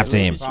going after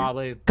him.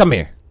 Probably. Come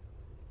here.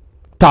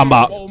 Talking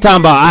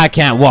about I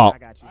can't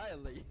walk.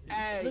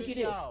 Look at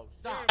this.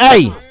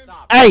 Hey,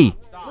 hey,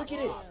 Look at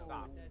this.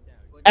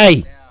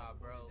 hey.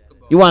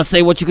 You want to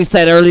say what you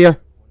said earlier?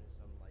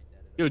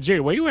 Yo, Jay,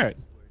 where you at?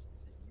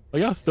 Are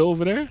y'all still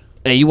over there?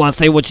 Hey, you want to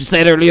say what you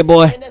said earlier,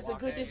 boy? And that's a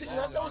good decision.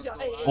 I told y'all.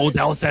 Hey, Oh,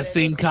 that was that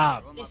same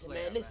cop. Listen,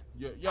 man, listen.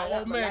 Yo,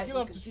 old man, get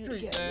off the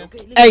street, man.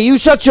 Hey, you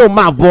shut your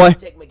mouth, boy.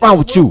 What's wrong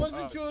with you?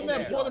 Wasn't you in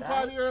that porta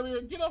potty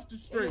earlier? Get off the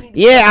street.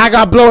 Yeah, I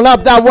got blown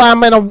up. That's why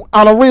I'm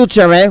on a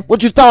wheelchair, man.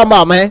 What you talking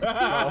about, man?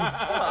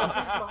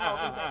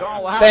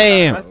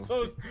 Damn. I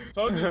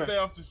told you to stay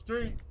off the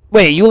street.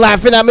 Wait, you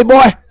laughing at me,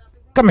 boy?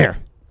 Come here.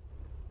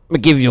 Let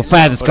me give you a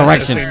father's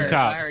correction. You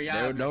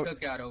I'll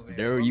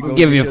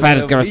give you a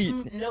father's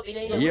correction.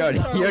 You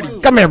already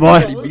Come here,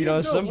 boy. beat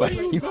on somebody.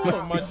 You gonna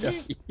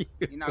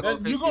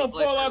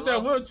fall out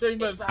that wheelchair, you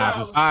better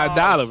stop.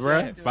 $5,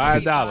 bro.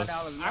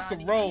 $5. I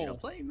can roll.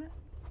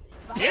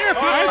 Yeah,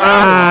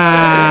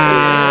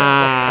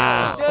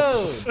 Ah,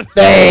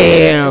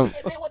 damn.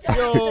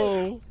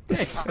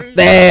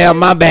 Damn,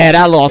 my bad.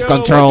 I lost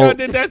control. I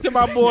did that to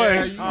my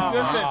boy.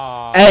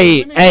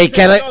 Hey,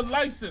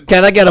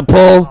 can I get a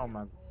pull?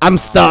 I'm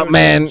stuck,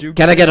 man.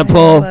 Can I get a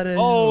pull?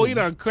 Oh, he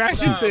done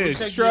crashed into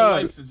his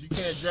truck. You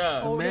can't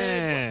drive.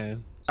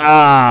 Man.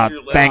 Ah,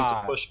 thank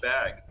to push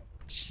back.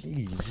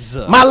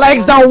 Jesus. My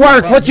legs don't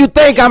work. What you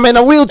think? I'm in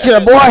a wheelchair,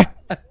 boy.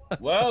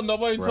 Well,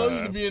 nobody told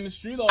you to be in the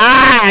street all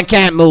I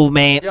can't move,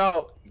 man.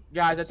 Yo,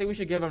 guys, I think we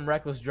should give him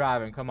reckless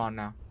driving. Come on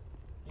now.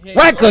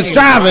 Reckless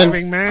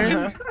driving,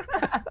 man.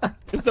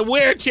 It's a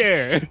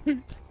wheelchair.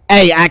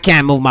 Hey, I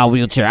can't move my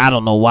wheelchair. I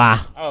don't know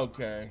why.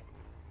 Okay.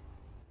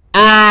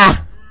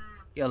 Ah.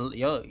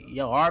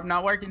 Yo, arm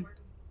not working?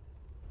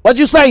 What'd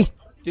you say?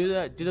 Do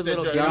the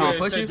little your- gun you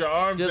push said it. your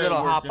arms Do the ain't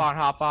little hop working. on,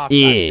 hop off.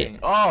 Yeah. type thing.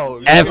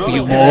 Oh, F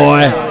you,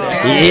 boy.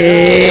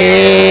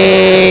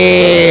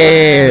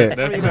 Yeah.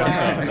 That's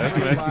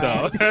messed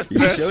up. That's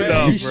messed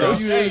up, bro.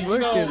 Hey, you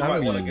know,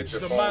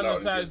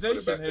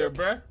 demonetization here,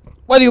 bruh.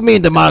 What do you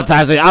mean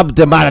demonetizing? I'm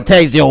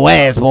demonetizing your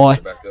ass, boy.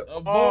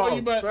 Boy,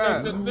 you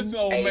better listen,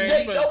 old man.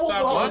 Jake, You better don't move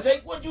stop. on,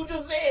 Jake. What you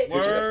just said?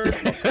 Word.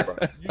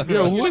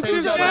 Yo, who is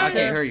this I guy?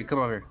 can't hear you. Come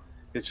over.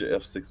 Hit your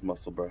F6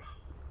 muscle, bro.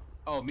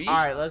 Oh, me? All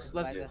right, let's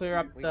clear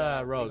up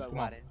the roads. Come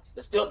on.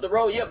 Let's still up the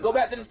road. Yep, go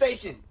back to the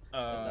station.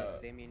 Bye.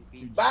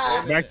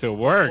 Back to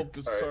work.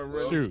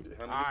 Shoot.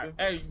 Alright,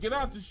 hey, get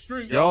out the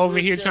street. Yo over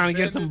here trying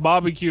to get some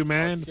barbecue,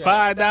 man.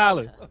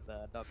 $5.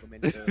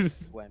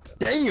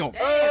 Damn.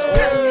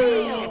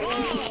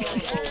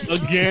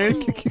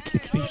 Again? He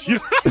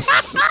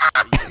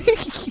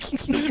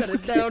got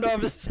it down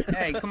off his.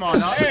 Hey, come on.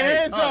 Hey,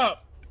 hands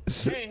up.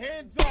 Hey,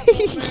 hands up, man.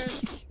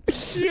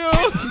 Yo.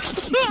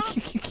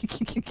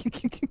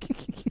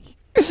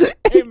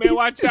 Hey, man,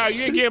 watch out.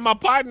 You ain't getting my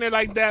partner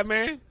like that,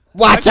 man.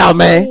 Watch out,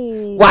 man.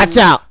 Watch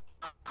out.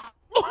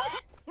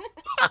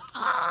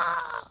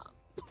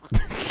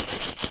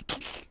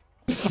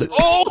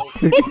 Oh.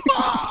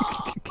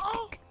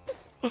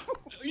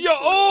 Yo,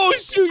 oh,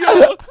 shoot,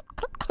 yo.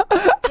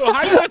 Yo,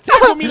 how you gonna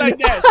tackle me like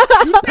that?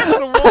 You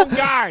tackled the wrong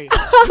guy.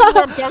 This is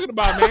what I'm talking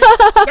about, man.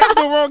 That's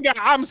the wrong guy.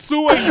 I'm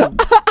suing you.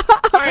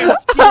 I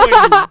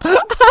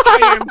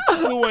am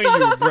suing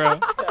you, bro.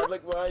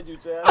 Look behind you,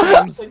 Chad. I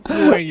am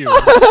suing you.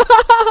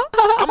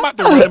 I'm about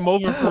to run him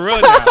over for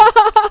real now.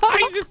 How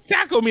you just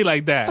tackle me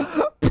like that?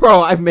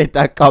 Bro, I made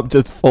that cop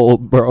just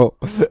fold, bro.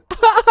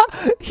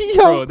 Yo,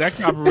 Bro, that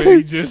cop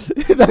really just...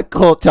 that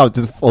cop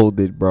just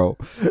folded, bro.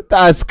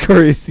 That's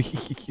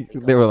crazy.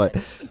 They were like,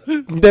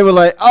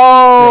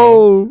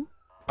 oh.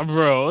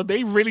 Bro,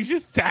 they really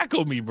just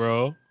tackled me,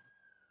 bro.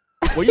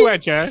 Where you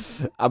at, Chad?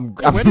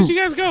 Where did you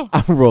guys go?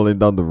 I'm rolling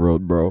down the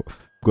road, bro.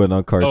 Going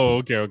on Carson.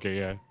 Oh, okay,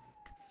 yeah.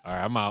 All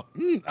right, I'm out.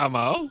 I'm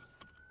out. I'm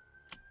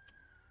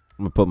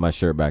gonna put my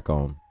shirt back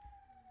on.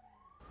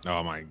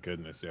 Oh my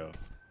goodness, yo.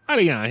 How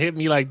they gonna hit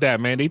me like that,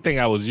 man? They think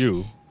I was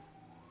you.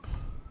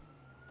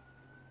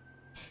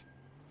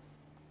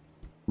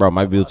 Bro,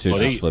 my wheelchair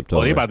just flipped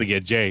over. Oh, they about to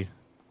get Jay.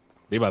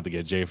 They about to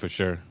get Jay for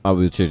sure. My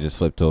wheelchair just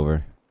flipped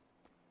over.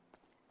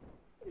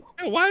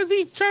 Hey, why is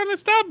he trying to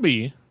stop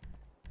me?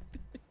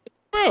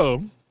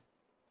 Bro.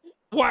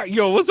 Why,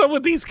 yo, what's up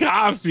with these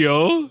cops,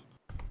 yo?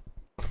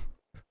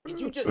 Did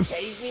you just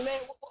tase me, man?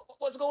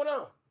 What's going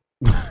on?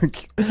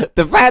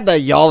 The fact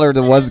that y'all are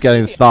the ones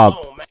getting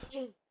stopped.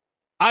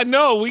 I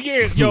know,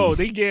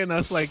 they getting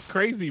us like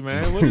crazy,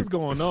 man. What is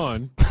going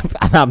on?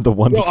 And I'm the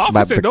one Yo, who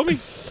smacked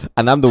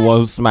and I'm the one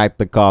who smacked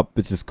the cop,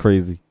 which is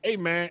crazy. Hey,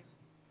 man.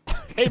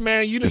 Hey,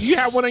 man, you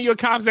had one of your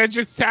cops that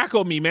just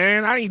tackled me,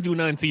 man. I ain't do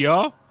nothing to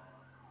y'all.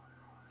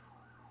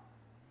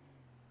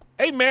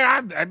 Hey,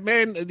 man,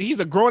 man, he's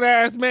a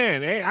grown-ass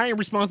man. Hey, I ain't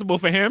responsible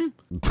for him.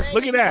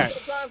 Look at that.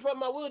 Trying from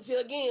my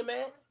wheelchair again,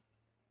 man.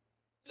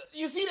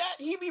 You see that?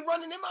 He be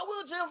running in my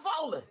wheelchair and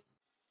falling.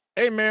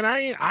 Hey, man,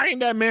 I ain't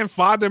that man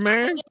father,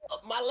 man.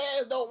 My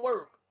legs don't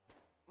work.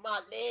 My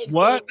legs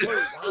What? don't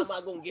work. How am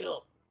I gonna get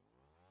up?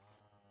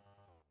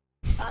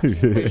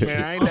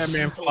 Man, I ain't that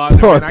man father.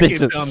 Bro, Man. I they can't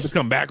just- tell him to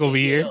come back over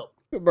here.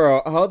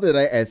 Bro, how did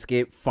I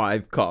escape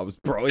 5 cops,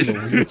 bro, in a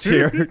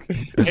wheelchair?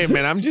 Hey,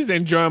 man, I'm just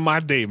enjoying my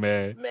day,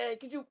 man. Man,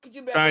 could you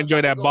back Try up to enjoy so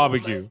I that can go home,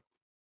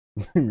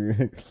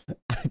 barbecue.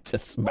 I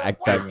just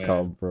smacked that man.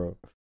 cop, bro.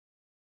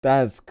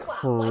 That's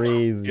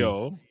crazy.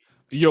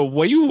 Yo,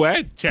 where you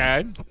at,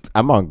 Chad?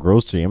 I'm on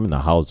grocery. I'm in the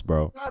house,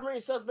 bro. Primary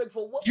suspect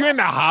for what? You in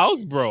the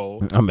house, bro?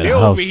 I'm in they the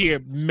over house.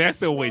 here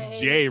messing with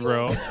Jay,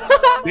 bro.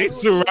 They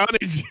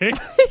surrounded Jay.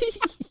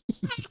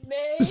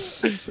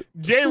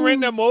 Jay ran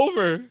them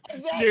over.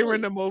 Exactly. Jay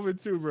ran them over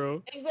too,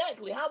 bro.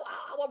 Exactly. How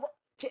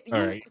you,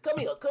 All right.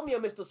 Come here,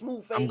 Mr.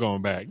 Smooth Face. I'm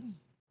going back.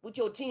 With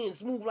your chin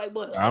smooth like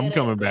butter. I'm Man,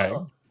 coming back.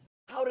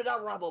 How did I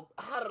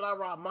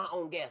rob my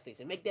own gas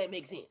station? Make that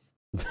make sense.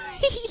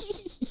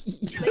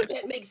 Make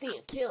that make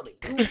sense. Tell me.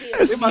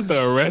 They about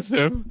to arrest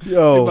him.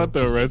 Yo. They about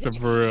to arrest him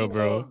for real,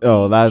 bro.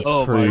 Oh, that's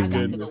my crazy.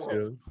 goodness,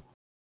 yo.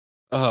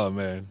 Oh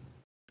man.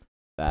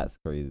 That's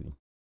crazy.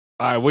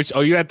 All right,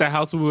 you at the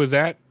house we was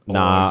at?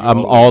 Nah, Or you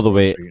I'm all the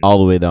way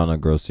grocery? down on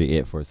Grocery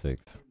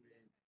 846.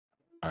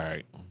 All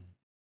right.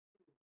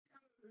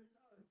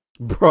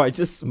 Bro, I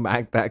just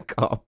smacked that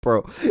cop,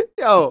 bro.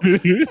 Yo,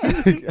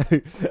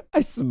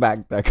 I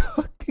smacked that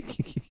cop.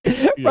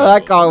 Bro,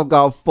 that cop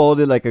got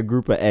folded like a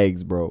group of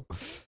eggs, bro.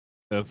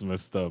 That's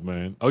messed up,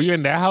 man. Oh, you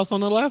in that house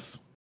on the left?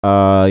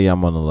 Yeah,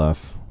 I'm on the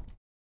left.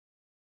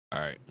 All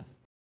right. Let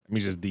me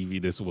just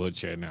DV this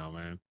wheelchair now,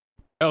 man.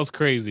 That was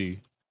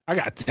crazy. I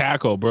got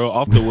tackled, bro,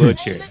 off the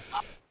wheelchair.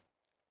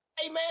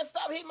 Hey man,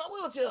 stop hitting my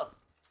wheelchair.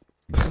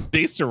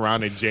 They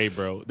surrounded Jay,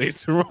 bro. They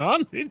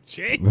surrounded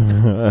Jay.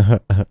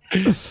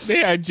 They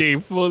had Jay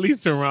fully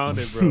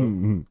surrounded,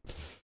 bro.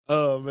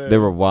 Oh man. They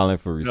were wilding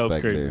for That was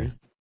respect crazy. there.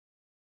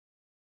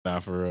 Nah,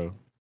 for real.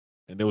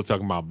 And they were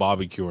talking about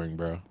barbecuing,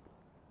 bro.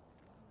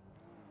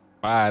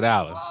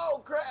 $5.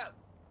 Oh crap.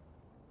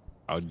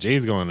 Oh,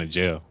 Jay's going to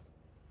jail.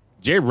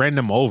 Jay ran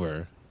them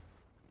over.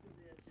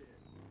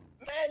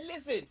 Man,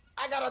 listen.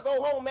 I gotta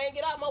go home, man.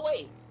 Get out my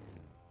way.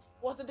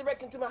 What's the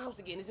direction to my house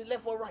again? Is it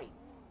left or right?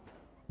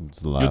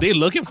 It's Yo, left. they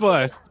looking for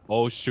us.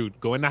 Oh shoot.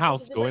 Go in the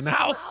house. Go in the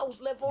house.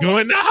 Go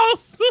in the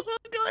house.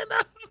 Go in the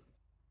house.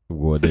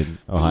 Wooded.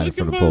 I'm hiding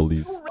from the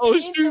police. Oh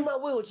Into shoot. my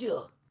wheelchair.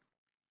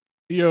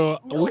 Yo,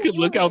 No, we could you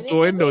look out ran the into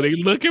window. They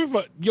me. looking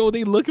for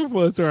they looking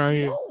for us around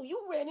here. No, you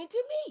ran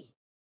into me.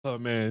 Oh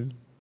man.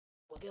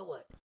 Well, get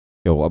what?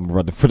 Yo, I'm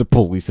running for the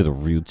police in a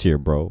wheelchair,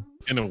 bro.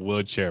 In a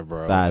wheelchair,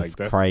 bro. That's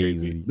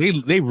crazy.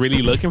 They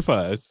really looking for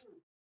us.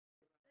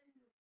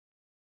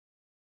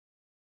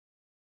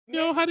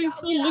 Yo, how they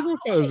still looking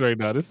for us right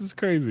now? This is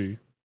crazy.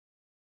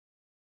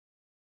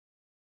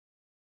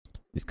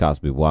 These cops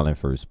be wilding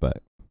for respect.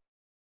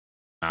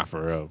 Nah,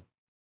 for real.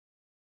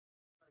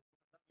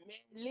 Man,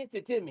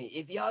 listen to me.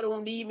 If y'all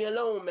don't leave me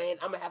alone, man,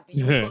 I'm gonna have to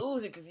use my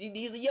Uzi because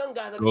these are young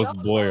guys. Ghost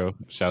Boyle.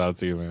 Shout out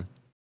to you, man.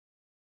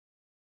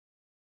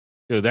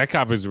 Yo, that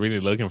cop is really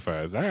looking for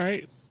us. All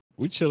right.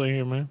 We chilling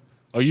here, man.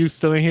 Are you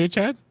still in here,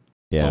 Chad?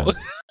 Yeah.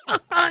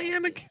 Oh. You're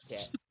in the kitchen.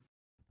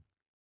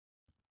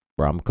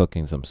 Bro, I'm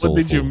cooking some soul What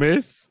did you food.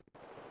 miss?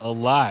 A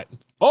lot.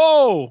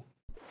 Oh!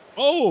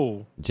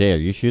 Oh! Jay, are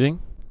you shooting?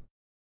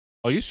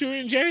 Are you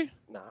shooting, Jay?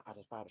 Nah, I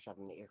just fired a shot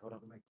in the air. Hold on.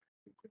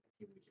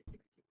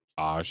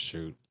 Oh,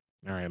 shoot.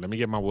 All right, let me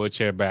get my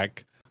wheelchair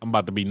back. I'm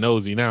about to be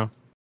nosy now.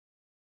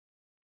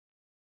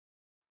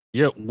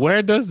 Yeah,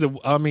 where do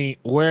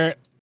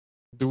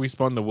we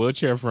spawn the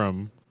wheelchair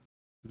from?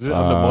 Is it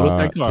on the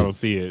motorcycle? I don't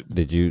see it.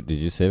 Did you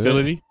save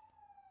Utility? it?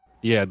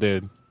 Yeah, I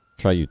did.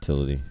 Try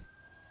utility.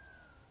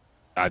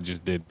 I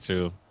just did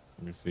too.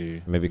 Let me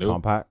see. Maybe Nope.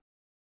 compact?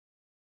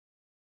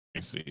 Let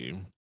me see.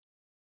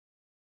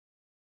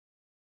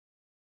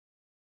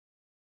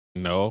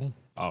 No.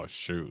 Oh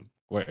shoot.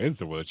 Where is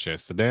the wheelchair?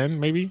 Sedan,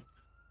 maybe?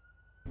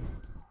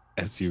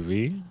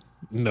 SUV?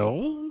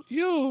 No.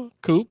 Yo,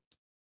 coupe.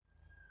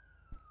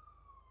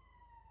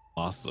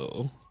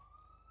 Also.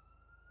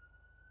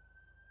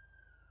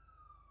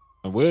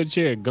 A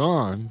wheelchair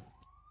gone.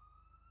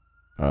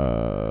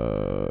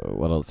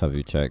 What else have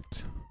you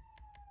checked?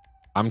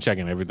 I'm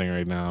checking everything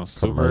right now.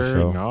 Super,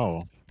 Commercial?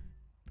 no.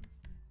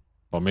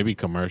 Or maybe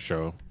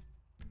commercial.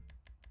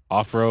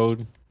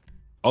 Off-road.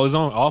 Oh, it's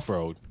on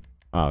off-road.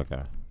 Oh,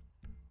 okay.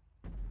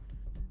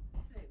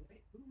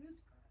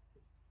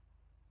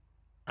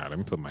 All right, let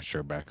me put my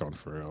shirt back on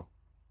for real.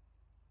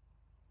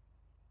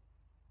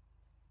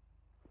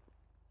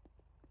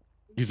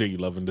 You say you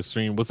loving the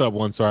stream. What's up,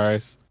 One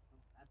Suarez?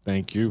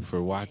 Thank you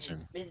for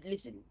watching. Man,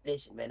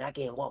 listen, man. I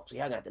can't walk, so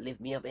y'all got to lift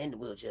me up in the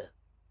wheelchair.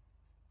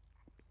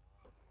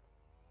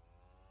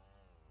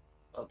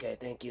 Okay,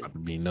 thank you. About to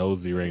be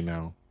nosy right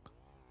now.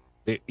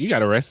 You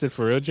got arrested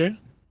for real, Jay?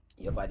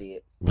 Yep, I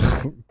did.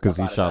 Because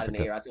I you fired a shot in the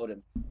the air. cop. I told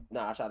him, no,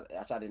 I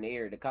shot in the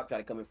air. The cop tried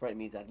to come in front of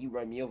me. He's like, you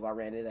run me over. I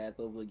ran his ass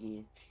over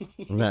again.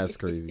 That's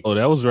crazy. Oh,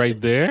 that was right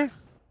there?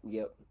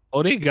 Yep.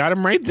 Oh, they got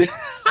him right there.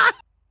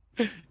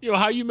 Yo,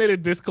 how you made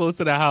it this close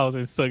to the house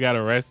and still got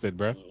arrested,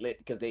 bro?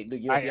 Because they look.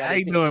 How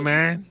you doing,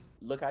 man?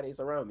 Look how they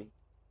surround me.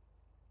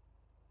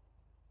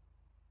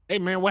 Hey,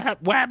 man, what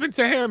happened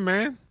to him,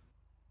 man?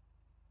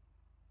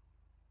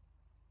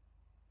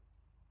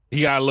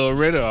 He got a little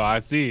rid of. I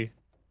see.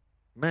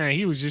 Man,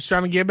 he was just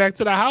trying to get back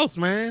to the house,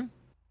 man.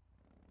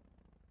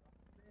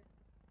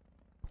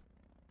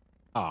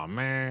 Oh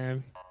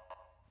man.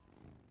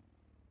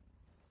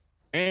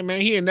 Hey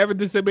man, he had never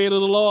disobeyed the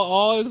law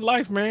all his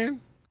life, man.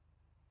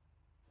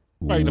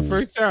 Like the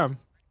first time.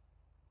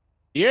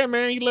 Yeah,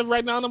 man, he lived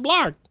right down the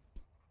block.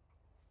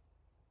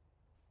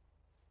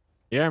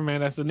 Yeah,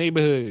 man, that's the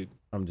neighborhood.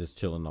 I'm just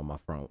chilling on my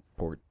front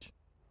porch.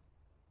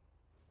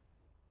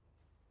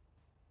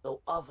 So,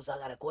 officer, I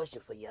got a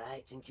question for you, all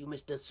right? Since you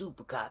Mr.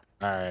 Super Cop.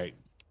 All right.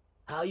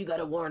 How you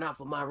got a warrant out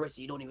for my arrest?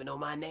 You don't even know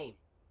my name.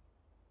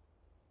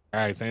 All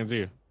right, same to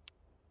you.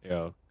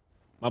 Yo,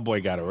 my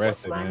boy got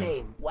arrested, What's my man.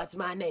 name? What's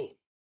my name?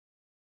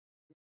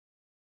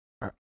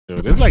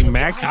 Dude, there's like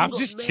mad cops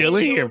just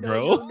chilling here,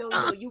 bro.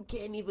 No, you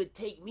can't even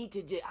take me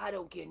to jail. I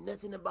don't care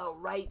nothing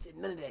about rights and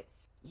none of that.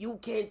 You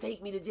can't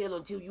take me to jail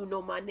until you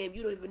know my name.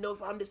 You don't even know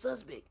if I'm the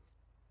suspect.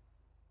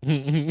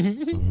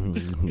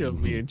 Yo,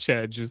 me and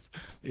Chad just,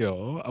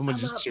 I'm gonna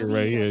just chill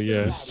right here,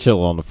 yeah. Just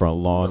chill on the front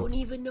lawn. You don't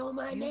even know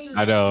my name.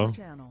 I know.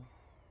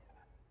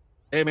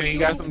 Hey man, you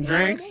got some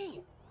drinks?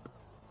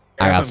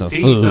 I got some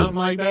tea, food. something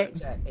like that.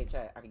 Hey,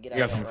 Chad, I can get out.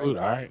 You got some food,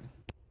 all right?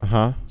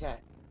 Huh? Chad,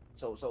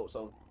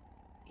 so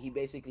he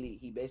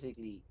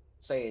basically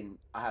saying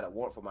I had a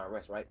warrant for my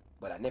arrest, right?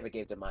 But I never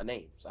gave them my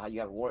name. So how you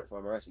have a warrant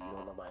for my arrest and you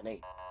don't know my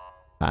name?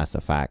 That's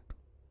a fact.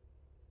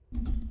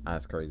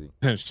 That's crazy.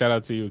 Shout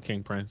out to you,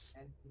 King Prince.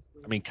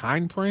 I mean,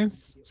 Kind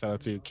Prince. Shout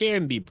out to you,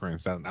 Candy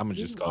Prince. I'm gonna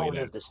just call you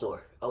that. The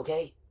store,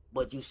 okay?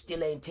 But you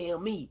still ain't tell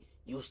me.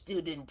 You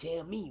still didn't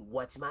tell me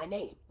what's my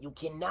name. You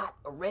cannot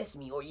arrest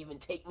me or even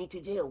take me to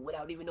jail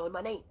without even knowing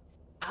my name.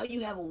 How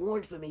you have a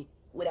warrant for me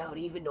without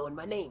even knowing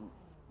my name?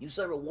 You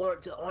serve a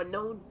warrant to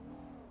unknown?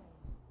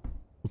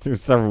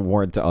 There's several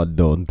warrant to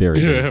unknown. There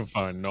it is.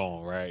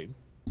 Unknown, right?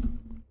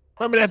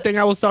 Remember that thing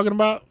I was talking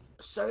about?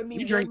 Serve me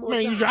you drink, one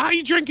man. more time. How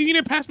you drinking? You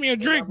didn't pass me a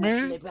drink,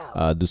 man. Do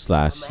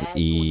 /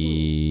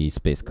 E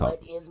space cup.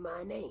 What is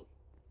my name?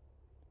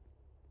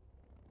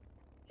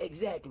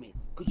 Exactly.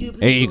 Could you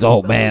Here you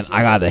go, man.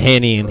 I got the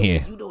Henny in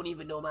here. You don't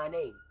even know my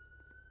name.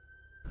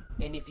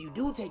 And if you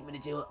do take me to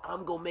jail,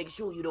 I'm gonna make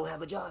sure you don't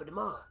have a job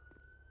tomorrow.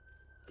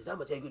 Cause I'm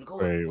gonna take you to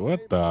court. Wait,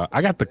 what the?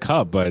 I got the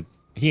cup, but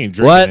he ain't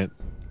drinking it.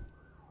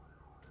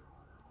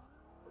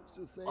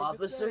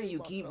 Officer, you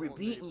keep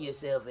repeating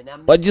yourself, and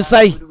I'm What'd you not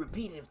say? going to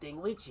repeat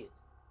anything with you.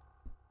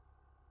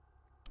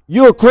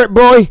 You a crip,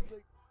 boy?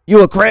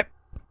 You a crip?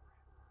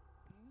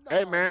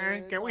 Hey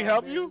man, can we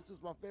help you?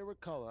 Just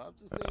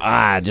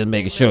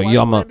making sure you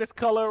almost this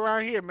color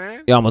around here,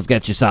 man. you almost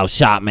got yourself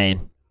shot,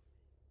 man.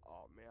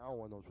 Oh man, I don't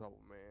want no trouble,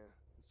 man.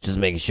 Just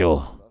making sure.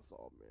 That's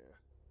all, man.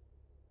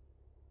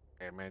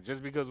 Hey man,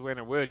 just because we're in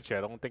a wheelchair,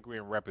 I don't think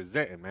we're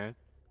representing, man.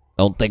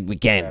 Don't think we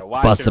can't Yeah,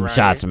 watch bust it some right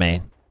shots, here.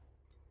 man.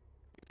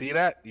 See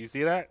that? You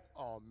see that?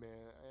 Oh man,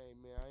 hey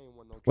man, I ain't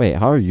want no trouble. Wait,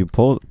 how are you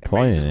Hey, man,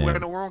 pointing just it?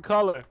 wearing the wrong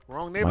color,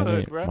 wrong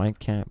neighborhood, bro. Mine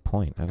can't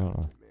point. I don't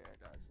know. Man,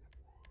 I got you.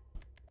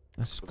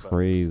 That's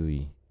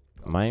crazy.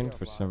 Mine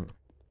for some.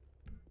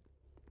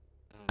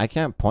 I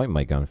can't point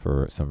my gun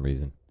for some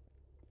reason.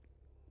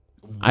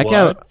 I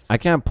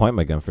can't point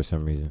my gun for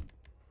some reason.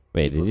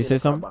 Wait, did you say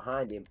something?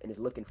 Behind him and is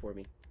looking for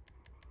me.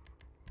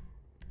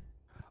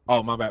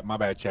 Oh, my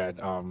bad, Chad.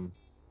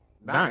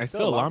 Nah, it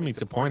still allowed me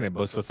to point it,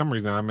 but for some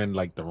reason I'm in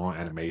like the wrong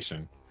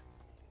animation.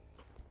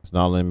 It's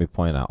not letting me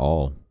point at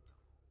all.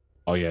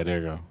 Oh yeah,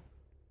 there you go.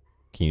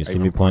 Can you Hey, see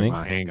me I'm pointing?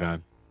 My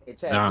handgun. Hey,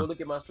 Chad, Nah. go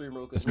look at my stream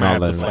real quick. It's Man, I not have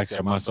to letting me. flex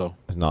your muscle.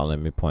 It's not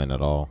letting me point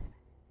at all.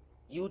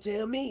 You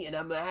tell me, and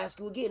I'm gonna ask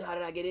you again. How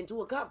did I get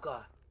into a cop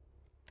car?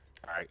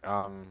 All right,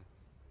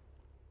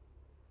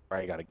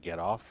 right, gotta get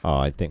off. Oh,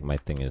 I think my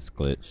thing is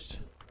glitched.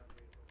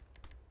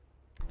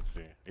 Let's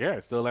see. Yeah,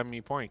 it's still letting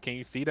me point. Can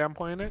you see that I'm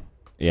pointing it?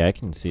 Yeah, I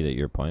can see that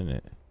you're pointing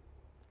it.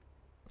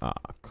 Ah,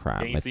 crap.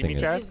 Can you My see thing me,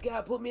 is. Chad? This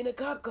guy put me in a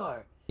cop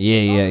car.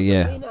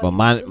 Yeah. But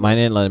mine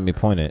ain't letting me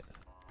point it.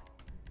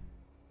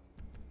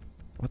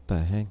 What the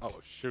heck? Oh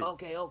shoot.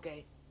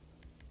 Okay.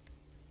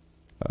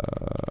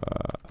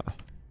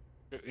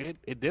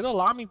 It did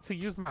allow me to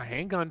use my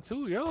handgun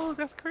too, yo.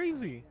 That's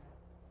crazy.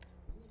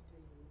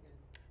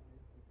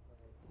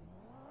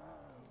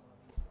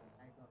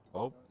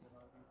 Oh.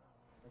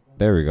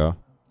 There we go.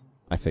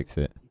 I fixed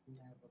it.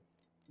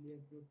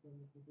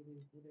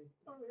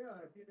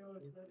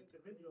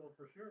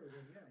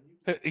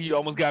 You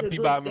almost got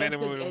beat by a man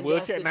in a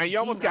wheelchair. Now you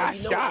almost got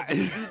shot.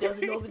 He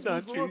doesn't know this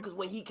before because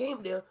when he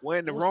came there,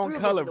 wearing the it was wrong 3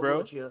 of us color, in the bro.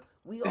 wheelchair.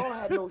 We all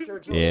had no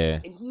shirts on. Yeah.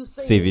 And he was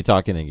saying Steve, you're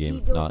talking in he game,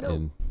 don't not know.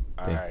 in.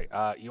 All thing.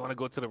 right. You want to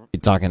go to the? You're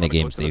talking wanna the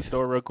game, go to the Steve.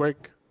 store real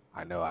quick.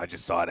 I know. I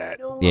just saw that.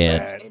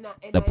 Yeah.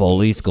 The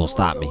police gonna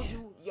stop me.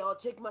 Y'all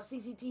check my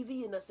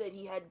CCTV and I said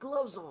he had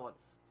gloves on.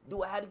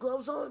 Do I have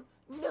gloves on?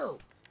 No.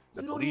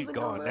 The You don't police even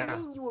know gone my now.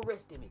 name. You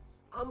arrested me.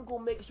 I'm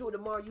gonna make sure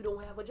tomorrow you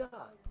don't have a job.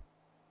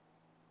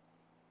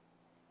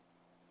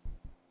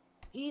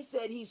 He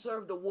said he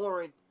served a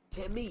warrant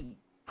to me.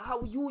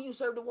 How you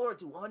served a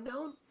warrant to?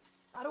 Unknown?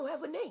 I don't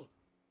have a name.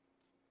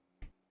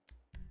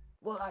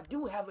 Well, I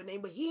do have a name,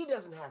 but he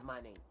doesn't have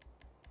my name.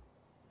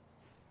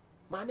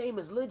 My name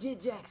is Legit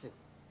Jackson.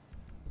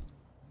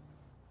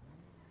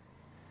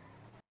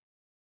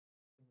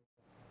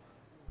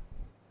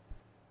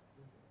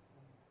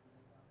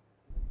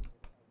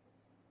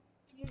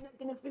 You're not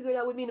gonna figure it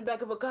out with me in the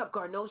back of a cop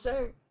car, no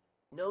sir.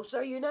 No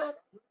sir, you're not.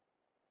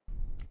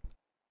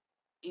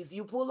 If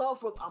you pull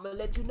off from, I'm gonna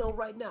let you know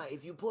right now.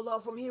 If you pull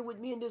off from here with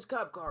me in this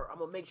cop car, I'm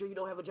gonna make sure you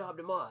don't have a job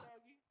tomorrow.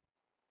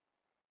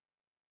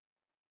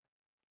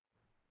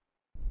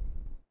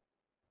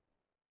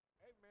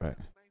 Right.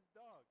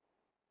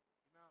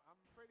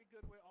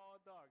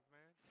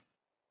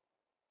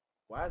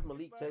 Why is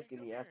Malik texting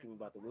me asking me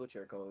about the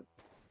wheelchair code?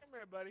 Come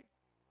here, buddy.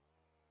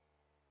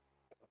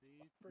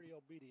 He's pretty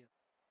obedient.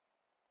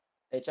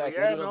 Hey, Chad,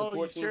 can we get on the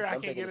court team? Sure I I'm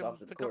can't taking get this him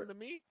officer to to come court. to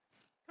me?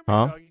 Come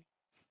Huh? here, doggy.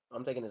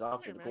 I'm taking this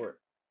officer to court.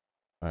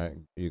 All right,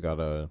 you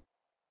gotta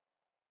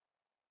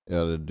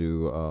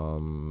do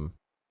what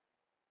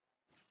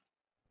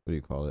do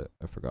you call it?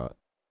 I forgot.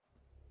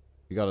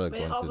 You gotta go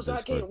Man, into officer, I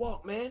Discord. can't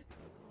walk, man.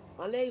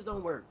 My legs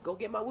don't work. Go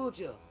get my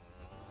wheelchair.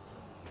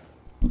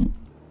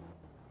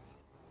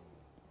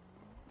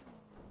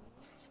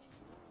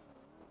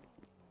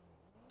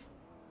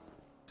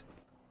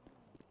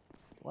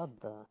 What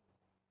the?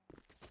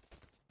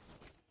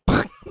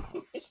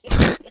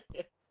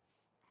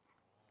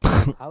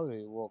 How do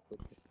you walk with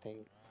this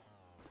thing?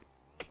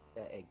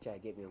 Hey,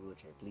 Chad, get me a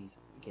wheelchair, please.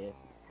 You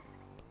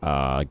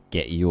can.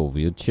 Get you a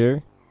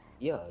wheelchair?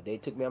 Yeah, they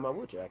took me out my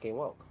wheelchair. I can't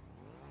walk.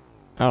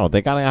 Oh,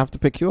 they gotta have to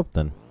pick you up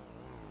then.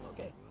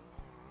 Okay.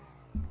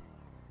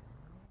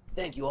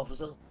 Thank you,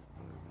 officer.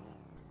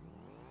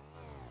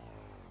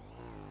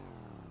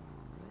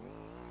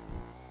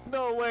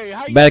 No way.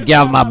 How you Better just get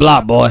off got my out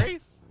block, of boy. race?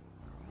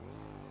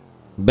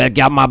 Better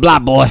get off my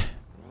block, boy.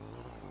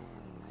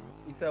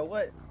 You said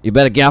what? You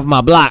better get off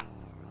my block.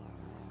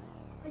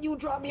 You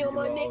dropped me on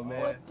my neck.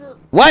 What the?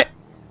 What?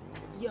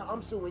 Yeah,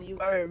 I'm suing you.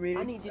 Sorry, man.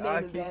 I need your name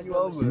and badge You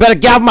number. better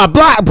get off my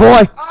block,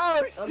 boy.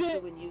 Oh, I'm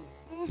suing you.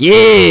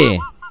 Yeah.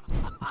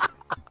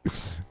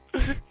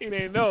 He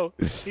didn't know.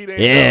 He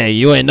didn't Yeah, know.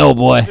 you ain't know,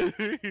 boy.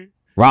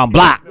 Wrong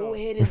block. Go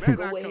ahead and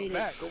go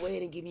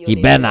ahead and give me your He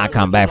name better and not badge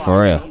come number. back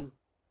for real.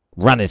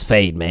 Run his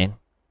fade, man.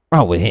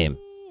 Wrong with him?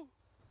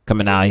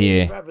 Coming out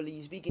here,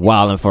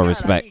 wilding for God, I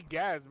respect. need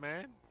gas,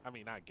 man. I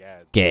mean, not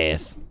gas.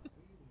 Gas.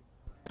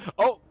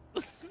 Oh.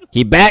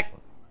 He back?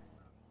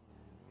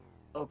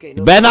 Okay.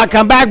 You better not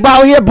come back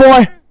out here, boy.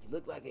 You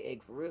look like an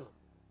egg for real.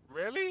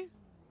 Really?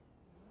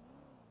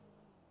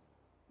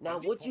 Now,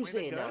 what you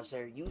saying now,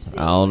 sir? You saying?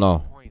 I don't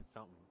know.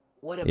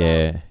 What about?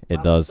 Yeah,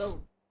 it does.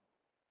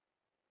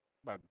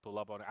 About to pull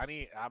up on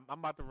it. I'm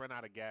about to run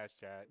out of gas,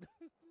 Chad.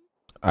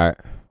 All right.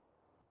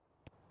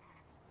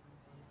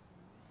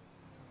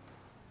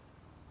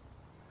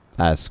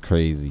 That's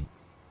crazy.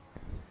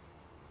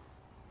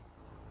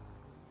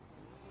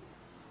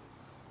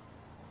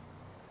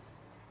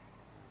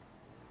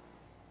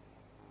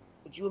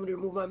 What you want me to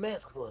remove my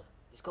mask for?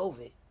 It's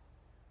COVID.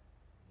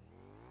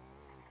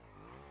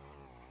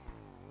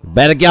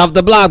 Better get off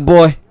the block,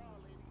 boy.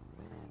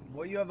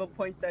 Boy, you ever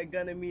point that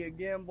gun at me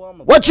again, boy?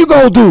 What you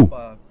gonna do?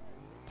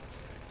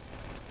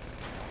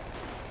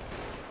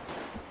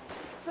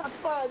 Shot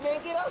fired,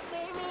 man. Get up,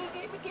 man.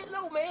 Get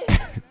low, man.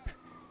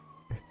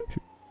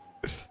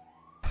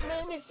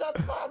 Man, this shot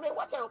fired, man.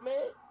 Watch out, man.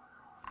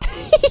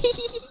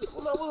 Where's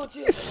my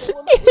wheelchair? Where's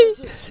my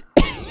wheelchair?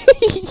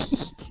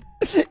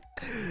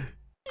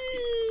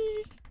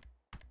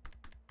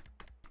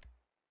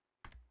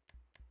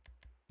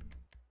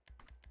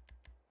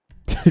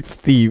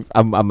 Steve,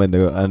 I'm in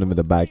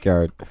the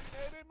backyard.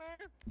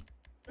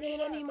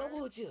 Man, I need my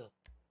wheelchair.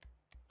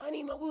 I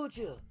need my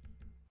wheelchair. I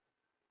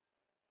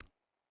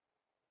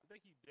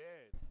think he's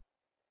dead.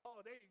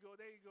 Oh, there you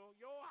go.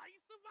 Yo, how you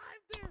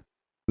survived this?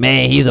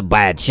 Man, he's a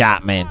bad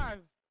shot, man.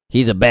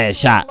 He's a bad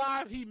shot.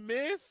 Alive, he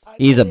missed.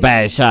 He's a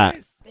bad shot.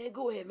 Man,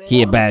 go ahead, man.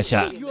 He a bad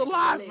shot. You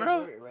alive,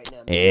 bro?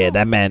 Yeah,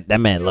 that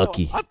man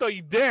lucky. I thought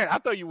you dead. I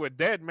thought you were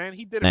dead, man.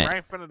 He did it Man. right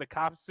in front of the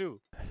cops too.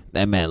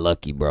 That man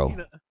lucky, bro.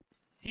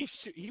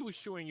 He was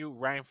shooting you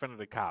right in front of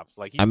the cops.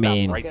 Like he I stopped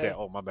mean, right there.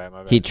 Oh my bad.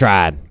 He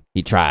tried.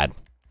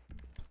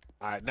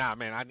 All right, nah,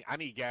 man. I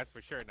need gas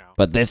for sure now.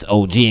 But this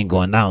OG ain't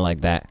going down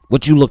like that.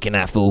 What you looking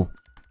at, fool?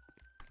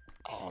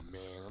 Oh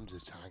man, I'm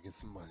just trying to get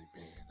some money,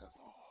 man. That's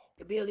all.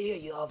 I barely hear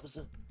you,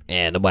 officer.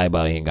 Yeah, nobody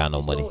about here ain't got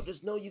no money.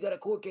 Just know you got a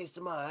court case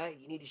tomorrow, all right?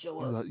 You need to show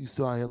up. You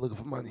still out here looking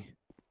for money?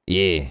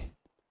 Yeah.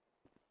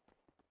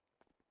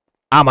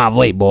 I'm out of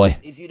way, boy.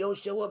 If you don't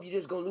show up, you're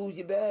just gonna lose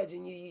your badge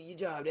and your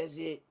job. That's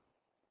it.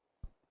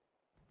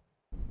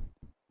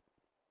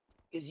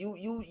 Cause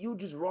you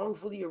just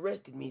wrongfully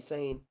arrested me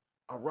saying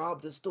I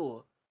robbed the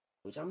store,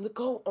 which I'm the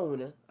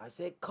co-owner. I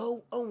said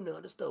co-owner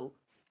of the store,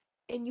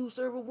 and you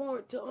serve a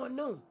warrant to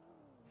unknown.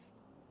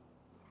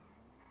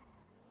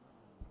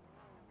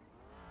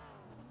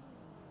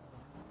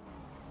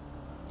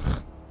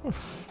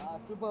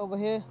 Trooper over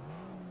here.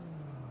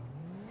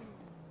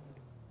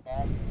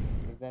 Dad,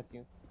 is that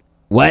you?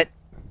 What?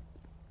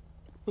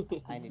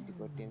 I need to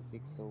go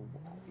 10-6, so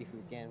if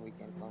we can continue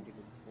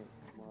the same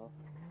tomorrow.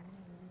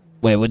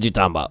 Wait, what you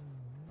talking about?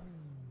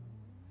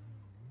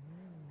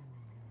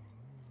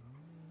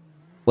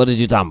 What did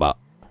you talking about?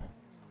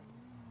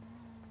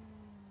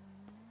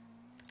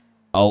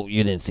 Oh,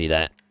 you didn't see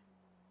that.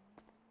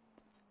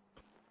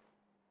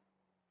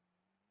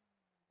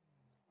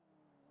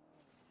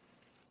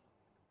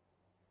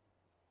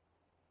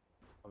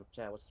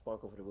 Chad, what's the spawn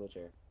code for the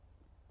wheelchair?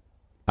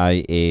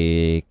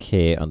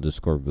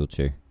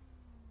 IAK_wheelchair.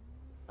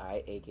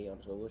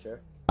 IAK_wheelchair?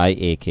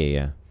 IAK,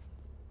 yeah.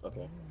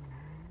 Okay.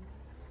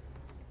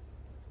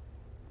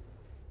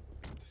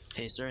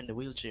 Hey, sir, in the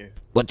wheelchair.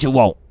 What you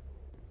want?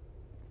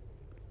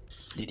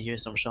 Did you hear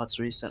some shots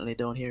recently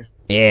down here?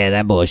 Yeah,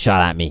 that boy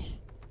shot at me.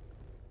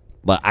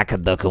 But I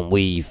could duck and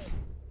weave.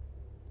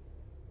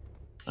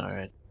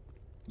 Alright.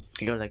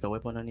 You got like a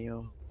weapon on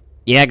you?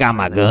 Yeah, I got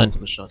my gun.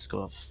 Multiple shots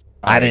go off.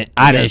 I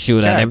didn't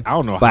shoot at him. I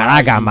don't know, but how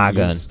I got my you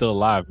gun. Still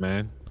alive,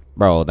 man.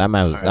 Bro, that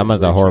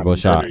man's a horrible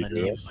shot.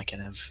 I can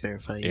have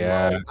verify you.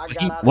 Yeah.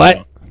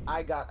 What?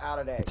 I got out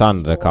of that. It's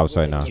on the cops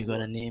right now. You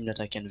got a name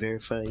that I can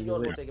verify you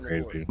with?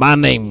 Crazy. My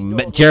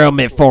name Gerald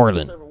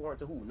McFarland.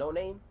 No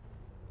name?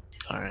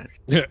 Alright.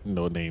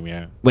 No name,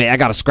 yeah. Wait, I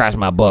gotta scratch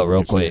my butt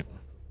real quick.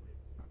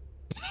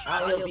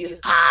 I'll help you.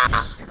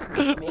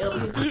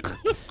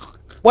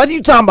 What are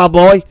you talking about,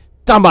 boy?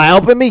 Talking about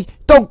helping me?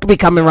 Don't be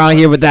coming around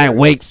here with that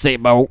wake say,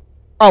 bro.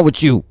 Oh,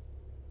 with you.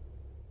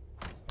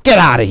 Get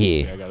out of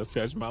here. Yeah, I gotta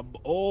scratch my.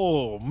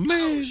 Oh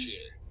man.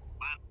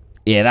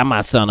 Yeah, that's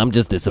my son. I'm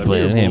just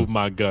disciplining Let me remove him.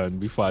 my gun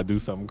before I do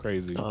something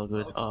crazy. Oh,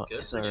 good.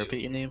 Sir,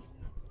 repeat your name.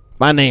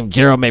 My name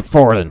Gerald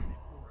McFarland.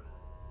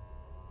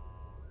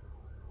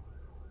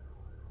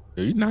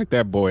 Yo, you knocked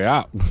that boy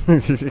out.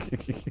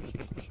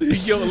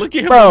 Yo, look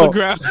at him Bro, on the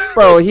ground.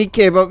 bro, he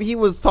came up. He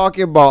was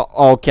talking about,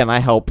 oh, can I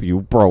help you,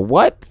 bro?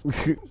 What?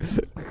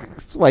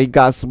 That's why he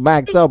got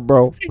smacked up,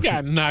 bro. He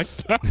got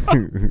knocked out.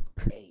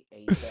 Hey,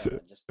 just so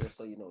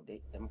you know,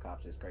 them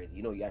cops is crazy.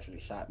 You know, you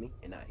actually shot me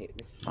and not hit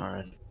me.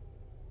 Alright.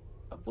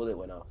 A bullet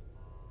went off.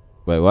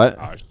 Wait, what?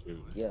 Oh,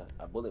 shoot. Yeah,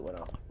 a bullet went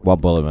off.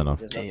 What bullet went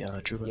off? Hey,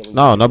 Trooper.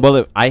 No, no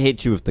bullet. I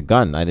hit you with the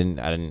gun. I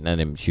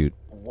didn't shoot.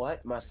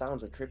 What? My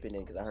sounds are tripping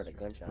in because I heard a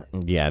gunshot.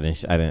 Yeah, I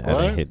didn't Yeah,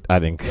 I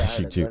heard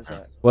shoot a you.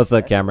 gunshot. What's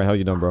up, Cameron? How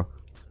you doing, bro?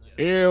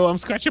 Ew, I'm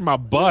scratching my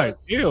butt.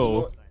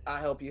 Ew. I'll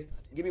help you.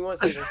 Give me 1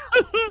 second.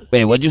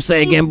 Wait, what'd you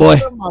say again, boy?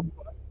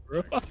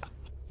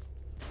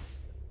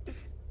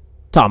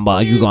 Talking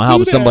about you gonna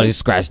help somebody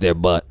scratch their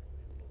butt.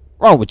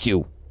 Wrong with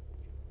you?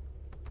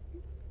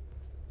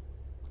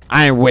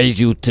 I ain't raised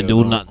you to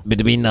do nothing,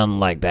 to be nothing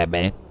like that,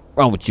 man.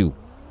 Wrong with you?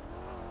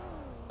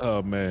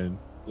 Oh man,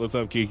 what's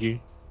up,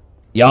 Kiki?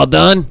 Y'all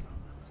done?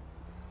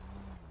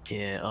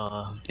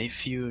 Yeah,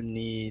 if you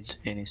need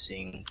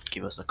anything,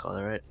 give us a call,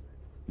 alright?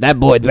 That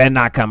boy better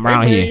not come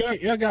around Hey, here. man,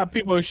 y'all got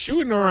people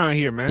shooting around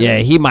here, man. Yeah,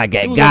 he might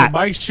get He was got. on the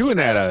bike shooting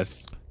at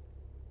us.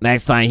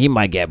 Next time he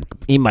might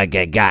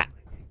get got.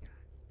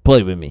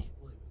 Play with me.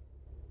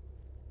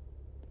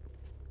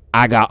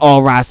 I got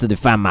all rights to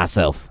defend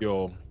myself.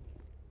 Yo,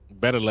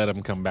 better let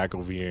him come back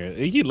over here.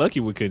 He lucky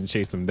we couldn't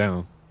chase him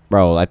down.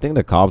 Bro, I think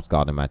the cops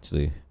got him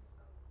actually.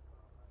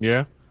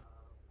 Yeah.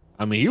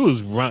 I mean, he was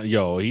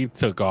he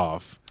took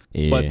off.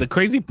 Yeah. But the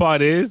crazy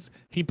part is,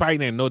 he probably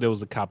didn't know there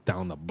was a cop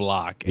down the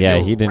block. Yeah,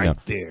 he didn't know.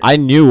 There. I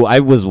knew. I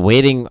was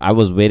waiting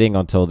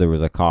until there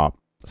was a cop.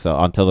 So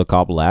until the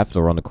cop left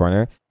around the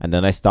corner, and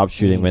then I stopped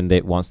shooting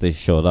once they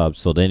showed up.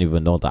 So they didn't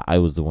even know that I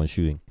was the one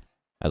shooting,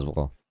 as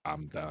well.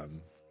 I'm done.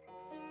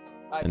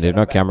 And there's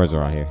no cameras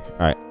around here. All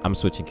right, I'm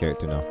switching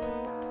character now.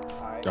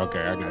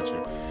 Okay, I got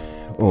you.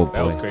 Oh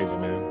That was boy. crazy,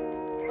 man.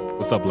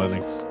 What's up,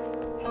 Lennox?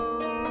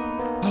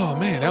 Oh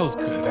man, that was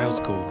good. That was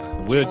cool.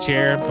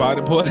 Wheelchair,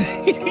 body boy.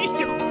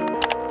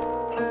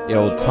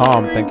 Yo,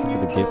 Tom, thank you for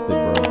the gifted,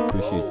 bro.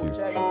 Appreciate you.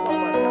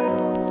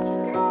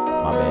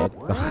 My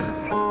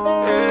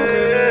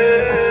bad.